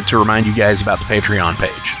take a minute to remind you guys about the Patreon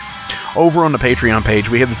page. Over on the Patreon page,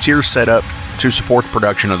 we have the tiers set up to support the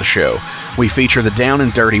production of the show. We feature the Down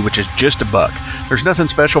and Dirty, which is just $1. There's nothing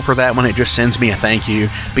special for that one, it just sends me a thank you,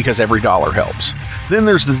 because every dollar helps. Then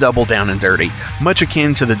there's the Double Down and Dirty. Much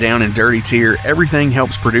akin to the Down and Dirty tier, everything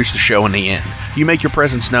helps produce the show in the end. You make your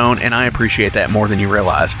presence known, and I appreciate that more than you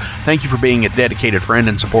realize. Thank you for being a dedicated friend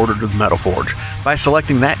and supporter to the Metal Forge. By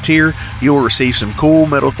selecting that tier, you will receive some cool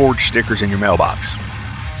Metal Forge stickers in your mailbox.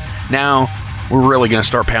 Now, we're really going to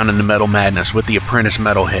start pounding the metal madness with the Apprentice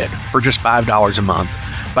Metalhead for just $5 a month.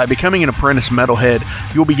 By becoming an Apprentice Metalhead,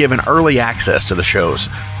 you'll be given early access to the shows,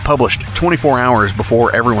 published 24 hours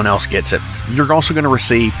before everyone else gets it. You're also going to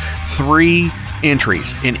receive 3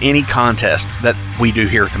 entries in any contest that we do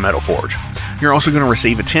here at the Metal Forge. You're also going to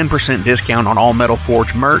receive a 10% discount on all Metal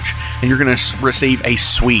Forge merch, and you're going to receive a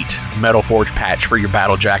sweet Metal Forge patch for your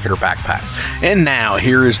battle jacket or backpack. And now,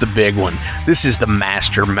 here is the big one. This is the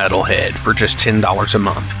Master Metalhead for just $10 a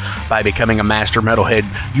month. By becoming a Master Metalhead,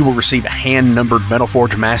 you will receive a hand-numbered Metal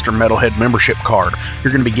Forge Master Metalhead membership card.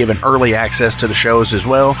 You're going to be given early access to the shows as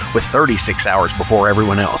well, with 36 hours before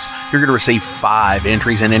everyone else. You're going to receive 5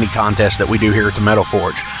 entries in any contest that we do here at the Metal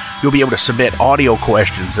Forge. You'll be able to submit audio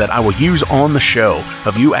questions that I will use on the show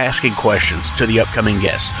of you asking questions to the upcoming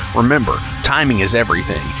guests. Remember, timing is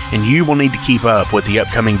everything, and you will need to keep up with the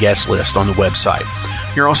upcoming guest list on the website.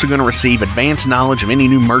 You're also going to receive advanced knowledge of any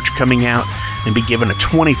new merch coming out and be given a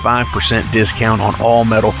 25% discount on all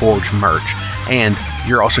Metal Forge merch. And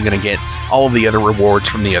you're also going to get all of the other rewards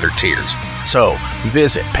from the other tiers. So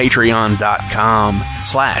visit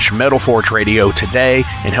patreon.com/Metal Forge Radio today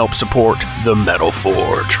and help support the Metal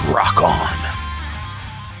Forge. Rock on.